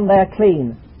be down there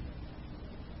clean.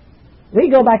 We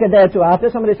go back a day or two after,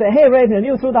 somebody say, hey Ravenhill,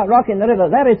 you threw that rock in the river.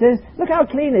 There it is. Look how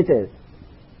clean it is.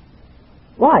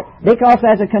 Why? Because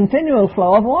there's a continual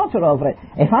flow of water over it.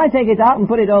 If I take it out and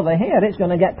put it over here, it's going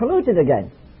to get polluted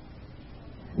again.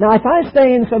 Now, if I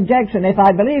stay in subjection, if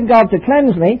I believe God to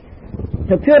cleanse me,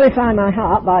 to purify my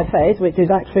heart by faith, which is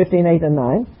Acts 15:8 and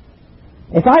 9,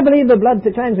 if I believe the blood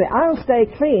to cleanse me, I'll stay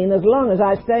clean as long as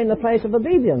I stay in the place of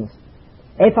obedience.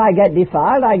 If I get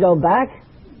defiled, I go back.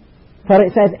 For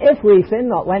it says, if we sin,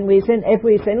 not when we sin. If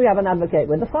we sin, we have an advocate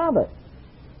with the Father.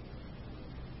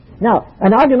 Now,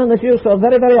 an argument that's used so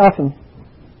very, very often,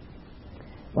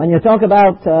 when you talk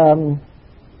about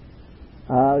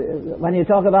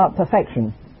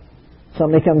perfection,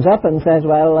 somebody comes up and says,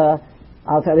 well,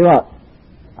 I'll tell you what.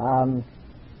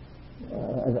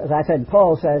 As I said,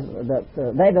 Paul says that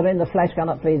they that are in the flesh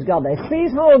cannot please God. They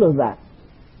seize hold of that.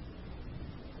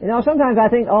 Sometimes I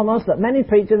think almost that many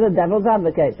preachers are devil's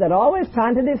advocates. They're always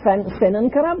trying to defend sin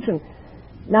and corruption.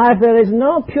 Now, if there is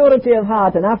no purity of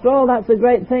heart, and after all, that's the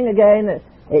great thing again,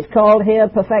 it's called here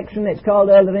perfection, it's called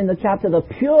earlier in the chapter, the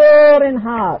pure in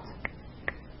heart.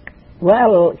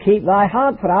 Well, keep thy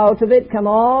heart, for out of it come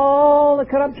all the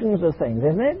corruptions of things,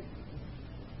 isn't it?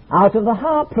 Out of the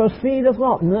heart proceedeth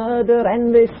what? Murder,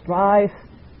 envy, strife.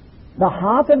 The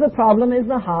heart of the problem is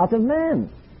the heart of man.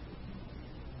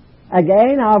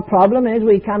 Again, our problem is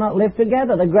we cannot live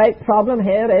together. The great problem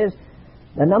here is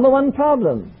the number one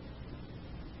problem.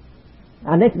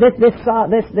 And this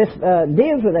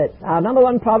deals with it. Our number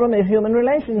one problem is human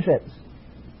relationships.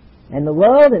 In the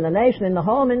world, in the nation, in the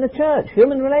home, in the church.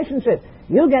 Human relationships.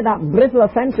 You get that brittle,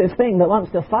 offensive thing that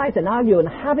wants to fight and argue and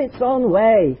have its own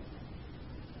way.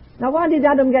 Now, why did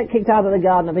Adam get kicked out of the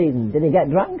Garden of Eden? Did he get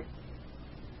drunk?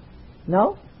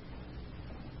 No?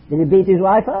 Did he beat his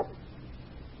wife up?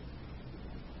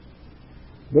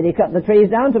 Did he cut the trees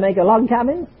down to make a log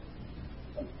cabin?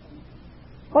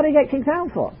 What did he get kicked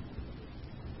out for?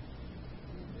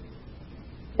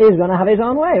 He's going to have his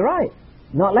own way, right?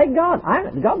 Not like God.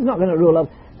 God's not going to rule over.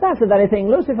 That's the very thing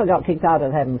Lucifer got kicked out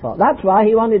of heaven for. That's why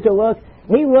he wanted to work.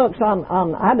 He works on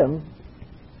Adam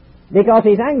because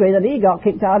he's angry that he got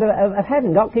kicked out of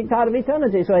heaven, got kicked out of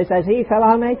eternity. So he says, he fell,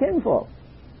 I'll make him fall.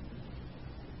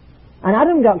 And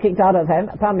Adam got kicked out of heaven.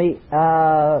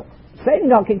 Satan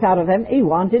got kicked out of heaven. He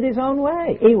wanted his own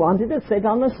way. He wanted to sit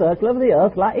on the circle of the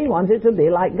earth. He wanted to be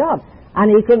like God.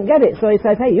 And he couldn't get it. So he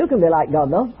says, hey, you can be like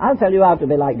God, though. I'll tell you how to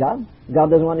be like God. God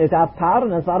doesn't want you to have power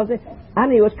and authority.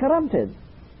 And he was corrupted.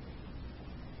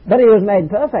 But he was made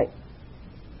perfect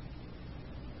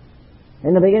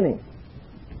in the beginning.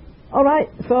 All right,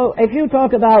 so if you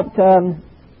talk about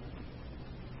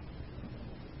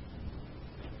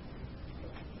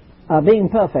being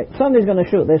perfect, somebody's going to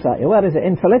shoot this at you. Where is it?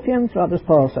 In Philippians? What does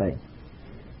Paul say?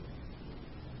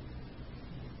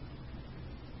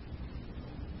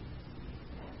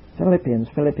 Philippians,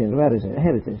 where is it?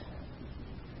 Here it is.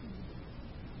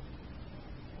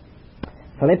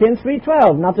 Philippians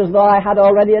 3:12, not as though I had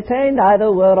already attained,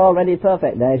 either were already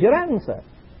perfect. There's your answer.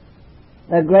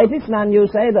 The greatest man, you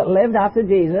say, that lived after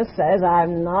Jesus says,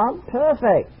 I'm not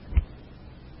perfect.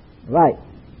 Right.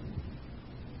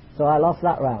 So I lost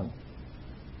that round.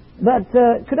 But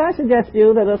could I suggest to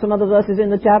you that there are some other verses in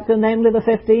the chapter, namely the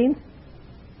 15th?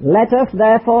 Let us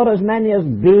therefore as many as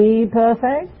be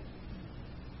perfect.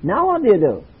 Now what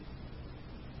do?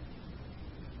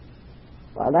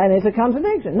 Well, then it's a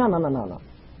contradiction. No.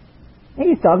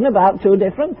 He's talking about two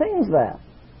different things there.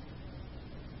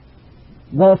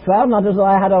 Verse 12, not as though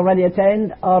I had already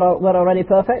attained or were already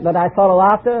perfect, but I follow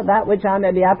after that which I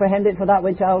may be apprehended for that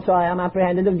which also I am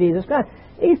apprehended of Jesus Christ.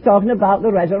 He's talking about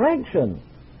the resurrection.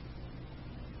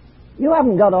 You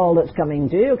haven't got all that's coming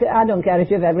to you. I don't care if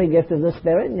you have every gift of the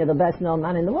Spirit and you're the best known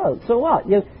man in the world. So what?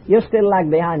 You still lag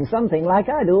behind something like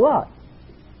I do. What?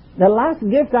 The last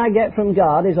gift I get from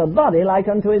God is a body like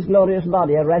unto his glorious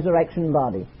body, a resurrection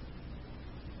body.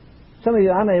 Some of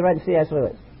you, how many read C.S.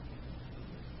 Lewis?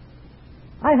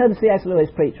 I heard C.S. Lewis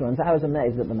preach once. I was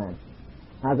amazed at the man.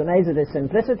 I was amazed at his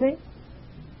simplicity.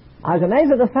 I was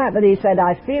amazed at the fact that he said,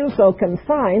 I feel so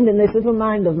confined in this little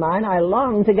mind of mine, I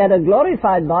long to get a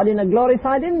glorified body and a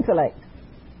glorified intellect.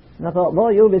 And I thought,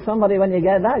 boy, you'll be somebody when you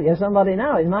get that. You're somebody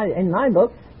now in my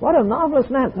book. What a marvelous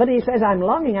man. But he says, I'm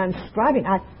longing, I'm striving.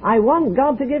 I want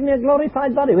God to give me a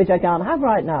glorified body, which I can't have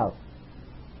right now.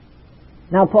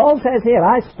 Now, Paul says here,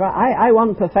 I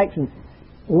want perfection.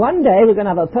 One day we're going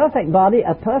to have a perfect body,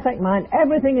 a perfect mind.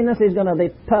 Everything in us is going to be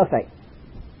perfect.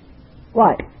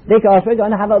 Why? Because we're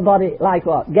going to have a body like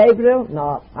what? Gabriel?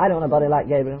 No, I don't want a body like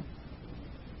Gabriel.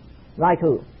 Like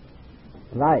who?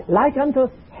 Right. Like unto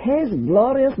his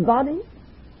glorious body?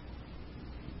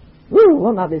 Woo,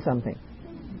 won't that be something?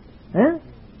 Huh?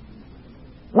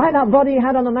 Like that body he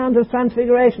had on the Mount of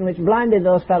Transfiguration, which blinded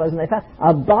those fellows, and they found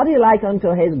a body like unto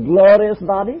his glorious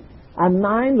body, a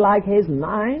mind like his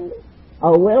mind,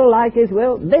 a will like his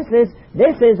will. This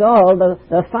is all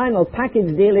the final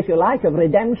package deal, if you like, of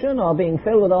redemption or being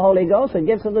filled with the Holy Ghost, the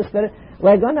gifts of the Spirit.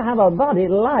 We're going to have a body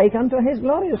like unto his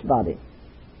glorious body.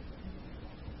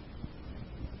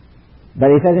 But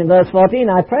he says in verse 14,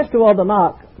 I press toward the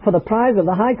mark for the prize of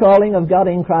the high calling of God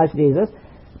in Christ Jesus.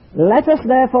 Let us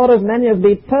therefore as many as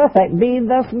be perfect be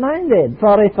thus minded.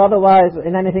 For if otherwise,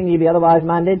 in anything ye be otherwise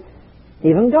minded,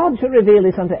 even God should reveal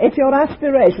this unto you. If your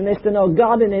aspiration is to know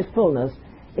God in his fullness,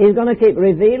 he's going to keep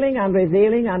revealing and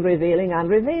revealing and revealing and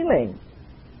revealing.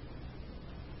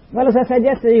 Well, as I said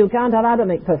yesterday, you can't have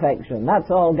Adamic perfection. That's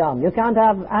all gone. You can't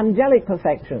have angelic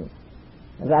perfection.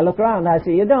 As I look around, I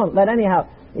see you don't. But anyhow,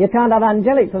 you can't have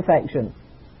angelic perfection.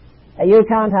 You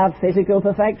can't have physical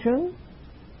perfection.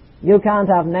 You can't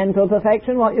have mental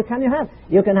perfection. What can you have?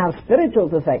 You can have spiritual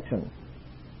perfection.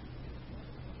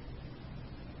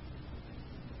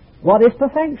 What is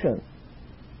perfection?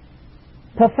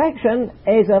 Perfection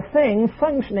is a thing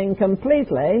functioning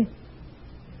completely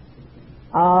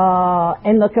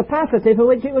in the capacity for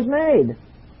which it was made.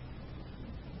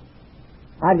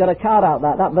 I've got a car out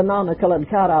there. That banana-coloured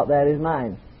car out there is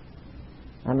mine.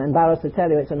 I'm embarrassed to tell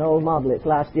you it's an old model. It's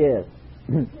last year's.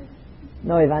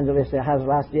 No evangelist has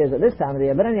last year's at this time of the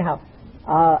year. But anyhow,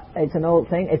 it's an old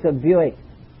thing. It's a Buick.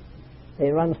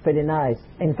 It runs pretty nice.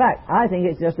 In fact, I think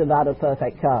it's just about a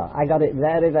perfect car. I got it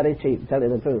very, very cheap, to tell you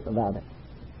the truth about it.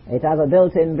 It has a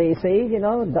built-in BC, you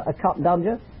know, a cop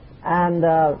Dodger, and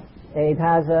it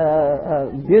has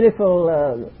a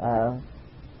beautiful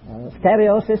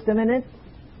stereo system in it,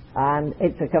 and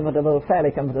it's a comfortable,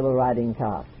 fairly comfortable riding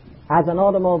car. As an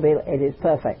automobile, it is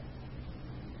perfect.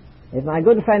 If my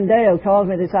good friend Dale calls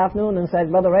me this afternoon and says,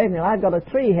 Brother Ravenhill, I've got a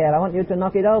tree here, I want you to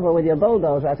knock it over with your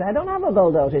bulldozer. I say, I don't have a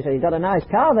bulldozer. He says, you've got a nice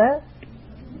car there.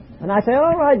 And I say,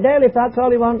 all right, Dale, if that's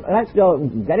all you want, let's go.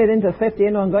 Get it into 50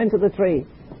 and go into the tree.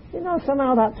 You know,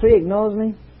 somehow that tree ignores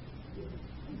me.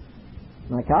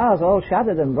 My car's all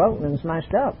shattered and broken and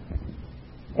smashed up.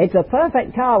 It's a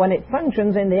perfect car when it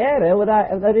functions in the area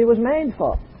that it was made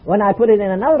for. When I put it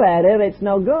in another area, it's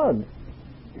no good.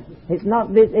 It's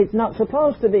not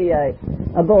supposed to be a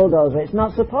bulldozer. It's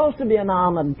not supposed to be an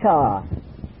armoured car.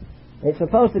 It's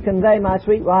supposed to convey my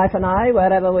sweet wife and I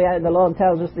wherever the Lord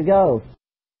tells us to go.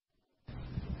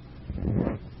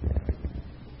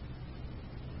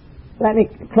 Let me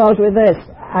close with this.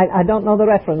 I don't know the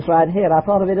reference right here. I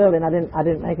thought of it earlier and I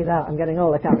didn't make it out. I'm getting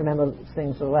old. I can't remember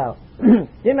things so well. Do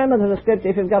you remember there's a scripture,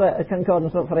 if you've got a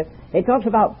concordance, look for it. It talks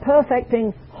about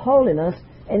perfecting holiness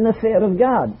in the fear of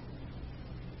God.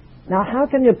 Now, how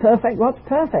can you perfect what's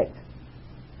perfect?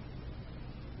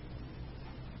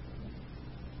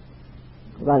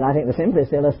 Well, I think the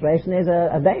simplest illustration is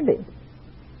a baby.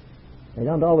 They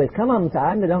don't always come on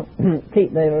time. They don't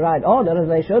keep the right order as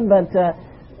they should, but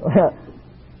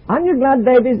aren't you glad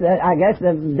babies, I guess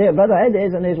the dear brother Ed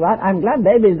is and his wife, I'm glad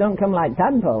babies don't come like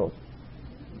tadpoles.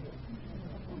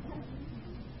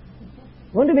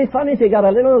 Wouldn't it be funny if you got a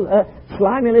little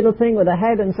slimy little thing with a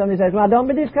head and somebody says, well, don't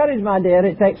be discouraged, my dear,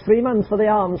 it takes 3 months for the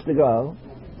arms to grow.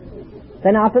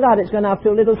 Then after that it's going to have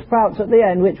 2 little sprouts at the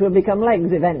end which will become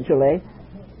legs eventually.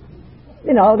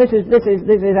 You know, this is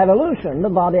evolution. The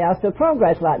body has to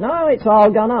progress like, no, it's all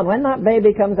gone on. When that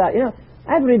baby comes out, you know,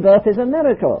 every birth is a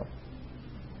miracle.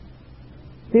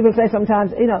 People say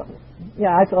sometimes, you know,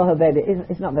 yeah, I saw her baby,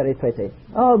 it's not very pretty.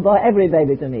 Oh boy, every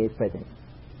baby to me is pretty.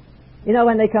 You know,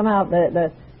 when they come out,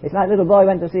 it's like little boy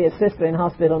went to see his sister in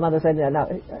hospital. Mother said, yeah, now,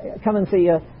 come and see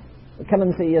your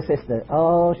sister.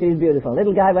 Oh, she's beautiful.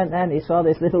 Little guy went there and he saw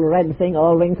this little red thing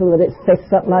all wrinkled with its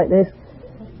fists up like this.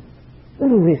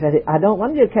 Ooh, he said, I don't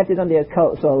wonder you kept it under your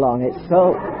coat so long. It's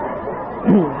so...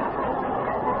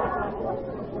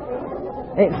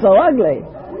 it's so ugly.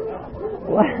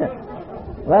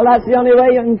 Well, that's the only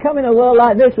way you can come in a world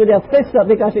like this with your fists up,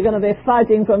 because you're going to be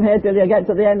fighting from here till you get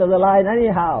to the end of the line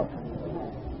anyhow.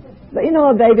 But you know,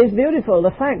 a baby's beautiful.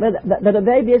 The fact that a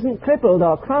baby isn't crippled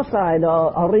or cross-eyed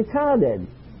or retarded.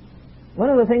 One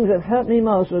of the things that hurt me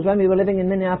most was when we were living in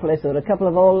Minneapolis. There were a couple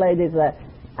of old ladies there,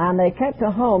 and they kept a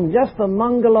home just for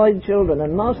mongoloid children,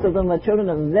 and most of them were children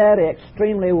of very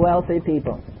extremely wealthy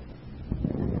people.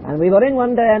 And we were in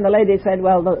one day, and the lady said,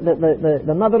 well,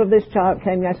 the mother of this child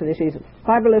came yesterday. She's a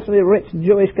fabulously rich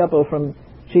Jewish couple from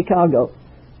Chicago.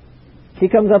 She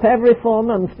comes up every 4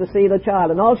 months to see the child,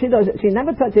 and all she does, she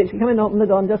never touches it. She come in, open the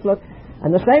door, and just look.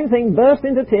 And the same thing, burst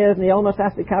into tears, and he almost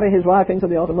has to carry his wife into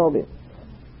the automobile.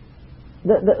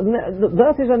 The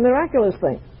birth is a miraculous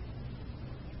thing.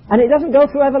 And it doesn't go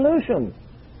through evolution.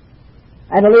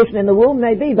 Evolution in the womb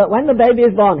may be, but when the baby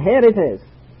is born, here it is.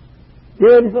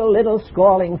 Beautiful little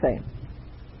squalling thing.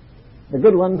 The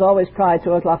good ones always cry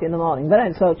 2 o'clock in the morning. But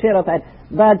so cheer up, Ed.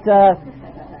 But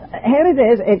here it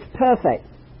is. It's perfect.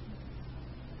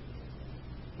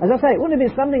 As I say, wouldn't it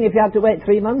be something if you had to wait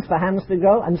 3 months for hands to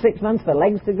grow and 6 months for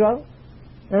legs to grow?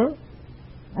 Huh?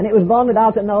 And it was born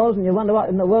without a nose, and you wonder what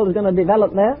in the world is going to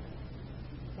develop there?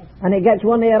 And it gets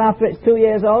 1 year after it's 2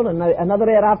 years old, and another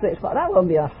year after it's 4. That will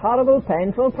be a horrible,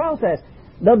 painful process.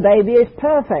 The baby is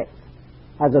perfect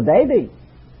as a baby.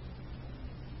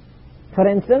 For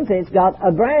instance, it's got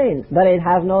a brain, but it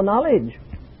has no knowledge.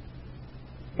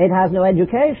 It has no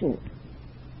education.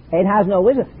 It has no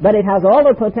wisdom. But it has all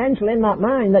the potential in that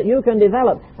mind that you can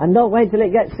develop. And don't wait till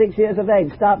it gets 6 years of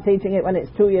age. Start teaching it when it's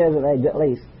 2 years of age at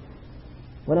least.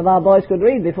 One of our boys could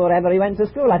read before ever he went to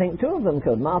school. I think 2 of them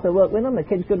could. Martha worked with them. The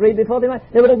kids could read before they went.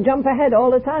 They would jump ahead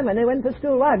all the time when they went to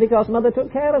school. Why? Because mother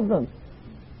took care of them.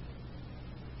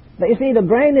 But you see, the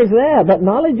brain is there, but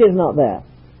knowledge is not there.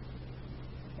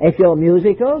 If you're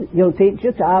musical, you'll teach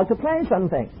your child to play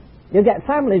something. You get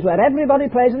families where everybody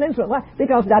plays an instrument. Why?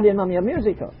 Because daddy and mummy are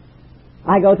musical.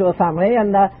 I go to a family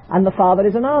and the father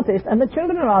is an artist and the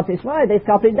children are artists. Why? They've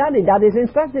copied Daddy. Daddy's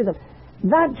instructed them.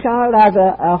 That child has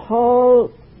a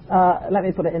whole, let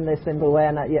me put it in this simple way,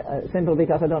 and simple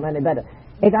because I don't know any better.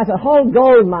 It has a whole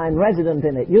gold mine resident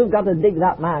in it. You've got to dig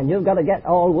that mine. You've got to get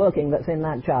all working that's in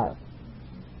that child.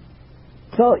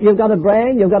 So you've got a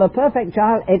brain, you've got a perfect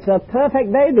child, it's a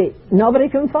perfect baby. Nobody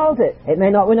can fault it. It may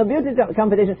not win a beauty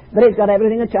competition, but it's got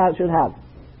everything a child should have.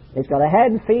 It's got a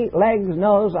head, feet, legs,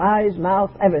 nose, eyes,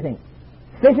 mouth, everything.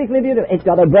 Physically beautiful. It's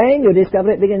got a brain, you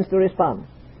discover it begins to respond.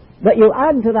 But you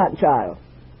add to that child.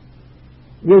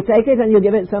 You take it and you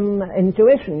give it some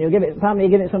intuition. You give it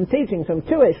some teaching, some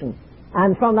tuition.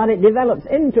 And from that it develops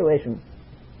intuition.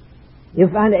 You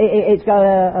find it's got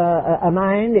a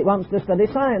mind, it wants to study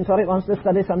science or it wants to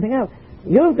study something else.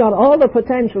 You've got all the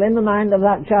potential in the mind of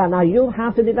that child. Now you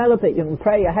have to develop it. You can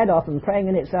pray your head off and praying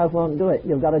in itself won't do it.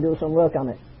 You've got to do some work on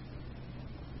it.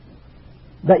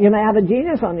 But you may have a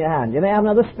genius on your hand. You may have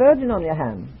another Spurgeon on your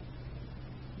hand.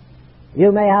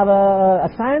 You may have a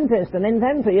scientist, an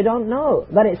inventor, you don't know.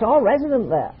 But it's all resident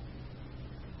there.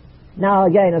 Now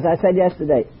again, as I said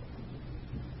yesterday,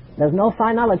 there's no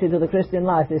finality to the Christian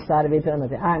life this side of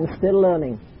eternity. I'm still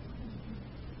learning.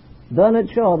 Bernard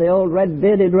Shaw, the old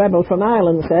red-bearded rebel from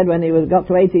Ireland, said when he got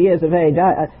to 80 years of age,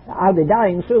 I'll be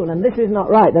dying soon, and this is not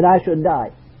right that I should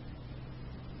die.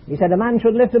 He said, a man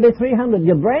should live to be 300.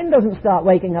 Your brain doesn't start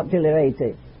waking up till you're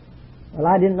 80. Well,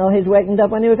 I didn't know his waking up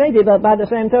when he was 80, but by the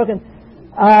same token,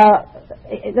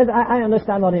 I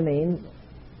understand what he means.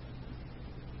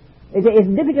 It's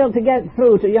difficult to get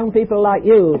through to young people like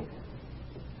you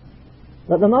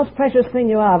that the most precious thing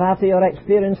you have after your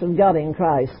experience of God in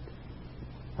Christ,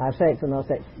 I say it's the most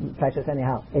precious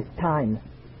anyhow, it's time.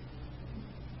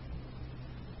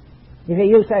 If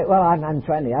you say, well, I'm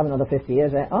 20, I have another 50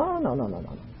 years, oh, no.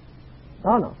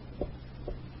 Oh, no.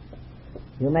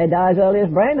 You may die as early as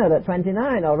Brainerd at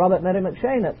 29, or Robert Murray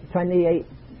McShane at 28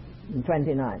 and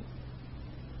 29.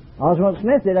 Oswald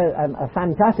Smith did a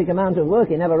fantastic amount of work.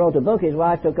 He never wrote a book. His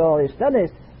wife took all his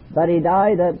studies. But he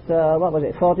died at,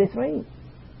 43.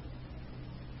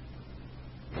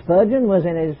 Spurgeon was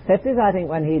in his 50s, I think,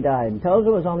 when he died.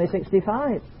 Tozer was only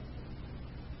 65.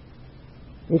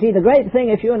 You see, the great thing,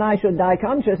 if you and I should die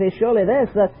conscious, is surely this,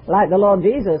 that like the Lord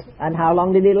Jesus, and how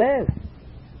long did he live?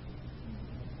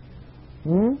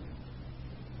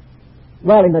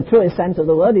 Well, in the truest sense of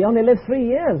the word, he only lived 3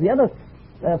 years. The other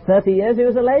 30 years he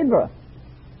was a labourer.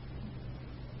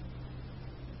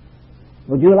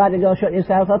 Would you like to go shut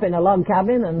yourself up in a log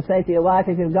cabin and say to your wife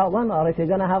if you've got one, or if you're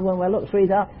going to have one, well, look,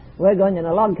 sweetheart, we're going in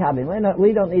a log cabin.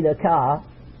 We don't need a car.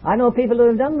 I know people who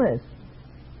have done this.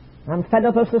 I'm fed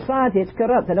up of society. It's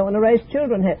corrupt. They don't want to raise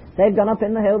children here. They've gone up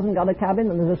in the hills and got a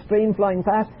cabin, and there's a stream flowing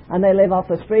past, and they live off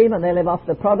the stream, and they live off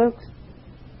the products.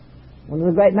 One of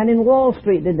the great men in Wall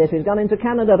Street did this. He's gone into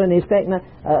Canada, and he's taken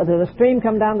there's a stream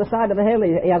come down the side of the hill.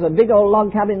 He has a big old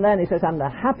log cabin there, and he says, I'm the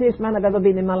happiest man I've ever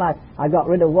been in my life. I got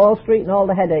rid of Wall Street and all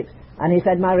the headaches. And he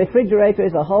said, my refrigerator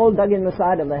is a hole dug in the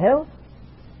side of the hill.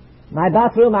 My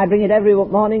bathroom, I bring it every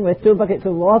morning with 2 buckets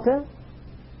of water.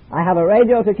 I have a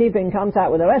radio to keep in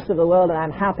contact with the rest of the world, and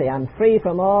I'm happy. I'm free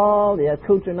from all the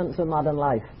accoutrements of modern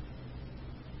life.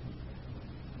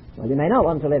 Well, you may not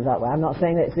want to live that way. I'm not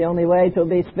saying that it's the only way to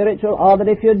be spiritual, or that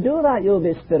if you do that, you'll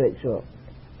be spiritual.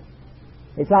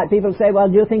 It's like people say, well,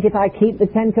 do you think if I keep the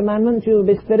 10 Commandments, you'll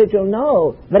be spiritual?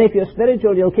 No. But if you're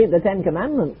spiritual, you'll keep the 10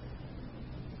 Commandments.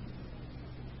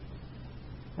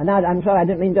 And now, I'm sorry, I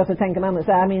didn't mean just the 10 Commandments.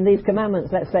 I mean these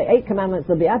commandments, let's say 8 commandments,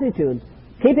 the Beatitudes.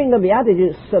 Keeping the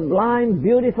Beatitudes sublime,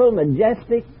 beautiful,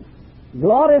 majestic,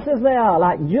 glorious as they are,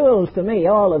 like jewels to me,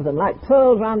 all of them, like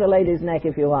pearls round a lady's neck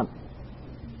if you want.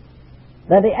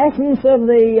 They're the essence of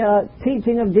the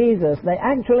teaching of Jesus. They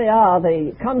actually are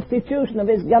the constitution of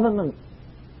his government.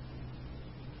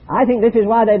 I think this is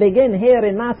why they begin here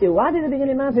in Matthew. Why did they begin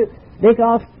in Matthew?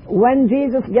 Because when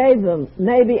Jesus gave them,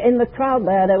 maybe in the crowd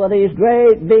there were these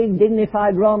great, big,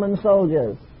 dignified Roman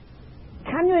soldiers.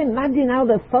 Can you imagine how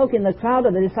the folk in the crowd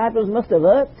of the disciples must have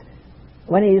irked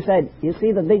when he said, you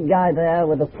see the big guy there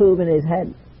with the plume in his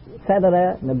head, feather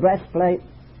there, and the breastplate?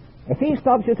 If he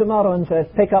stops you tomorrow and says,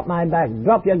 pick up my bag,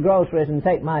 drop your groceries and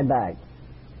take my bag,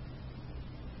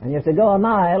 and you have to go a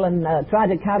mile and try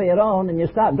to carry your own, and you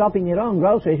start dropping your own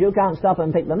groceries, you can't stop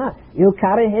and pick them up. You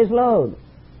carry his load.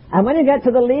 And when you get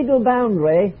to the legal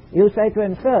boundary, you say to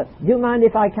him, sir, do you mind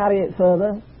if I carry it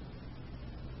further?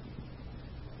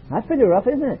 That's pretty rough,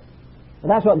 isn't it? But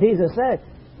that's what Jesus said.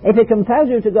 If he compels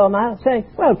you to go a mile, say,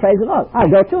 well, praise the Lord, I'll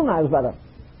go 2 miles, brother.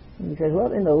 And he says,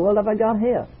 what in the world have I got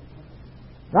here?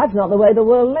 That's not the way the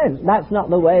world lives. That's not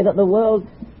the way that the world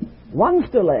wants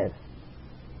to live.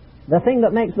 The thing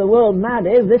that makes the world mad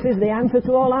is this is the answer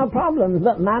to all our problems,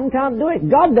 but man can't do it.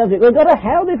 God does it. We'll go to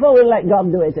hell before we let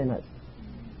God do it in us.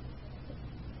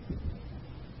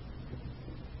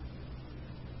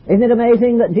 Isn't it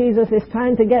amazing that Jesus is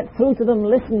trying to get through to them?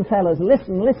 Listen, fellas,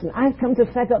 listen. I've come to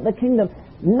set up the kingdom,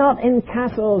 not in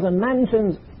castles and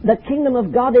mansions. The kingdom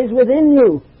of God is within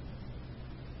you.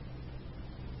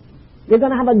 You're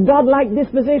going to have a God-like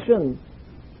disposition.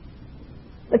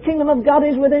 The kingdom of God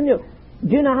is within you.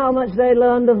 Do you know how much they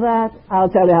learned of that? I'll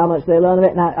tell you how much they learned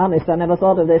of it. Now, honest, I never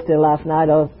thought of this till last night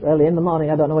or early in the morning.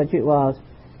 I don't know which it was.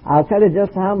 I'll tell you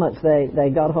just how much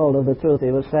they got hold of the truth he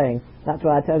was saying. That's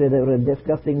why I tell you they were a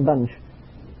disgusting bunch.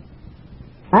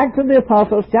 Acts of the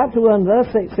Apostles, chapter 1, verse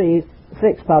 6,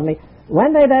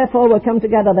 When they therefore were come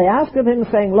together, they asked of him,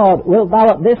 saying, Lord, wilt thou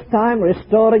at this time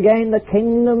restore again the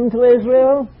kingdom to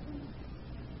Israel?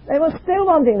 They were still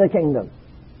wanting the kingdom.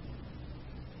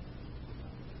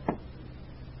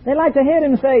 They like to hear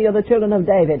him say, you're the children of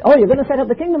David. Oh, you're going to set up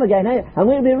the kingdom again, eh? And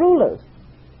we'll be rulers.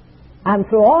 And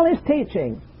through all his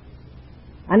teaching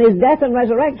and his death and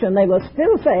resurrection, they were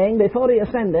still saying, before he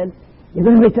ascended, you're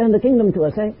going to return the kingdom to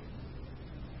us, eh?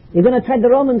 You're going to tread the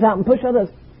Romans out and push others.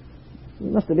 He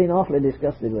must have been awfully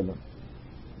disgusted with them.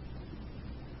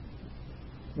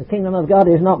 The kingdom of God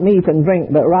is not meat and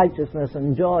drink, but righteousness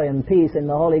and joy and peace in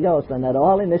the Holy Ghost, and they're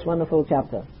all in this wonderful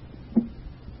chapter.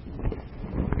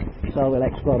 So we'll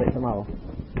explore it tomorrow.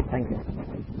 Thank you.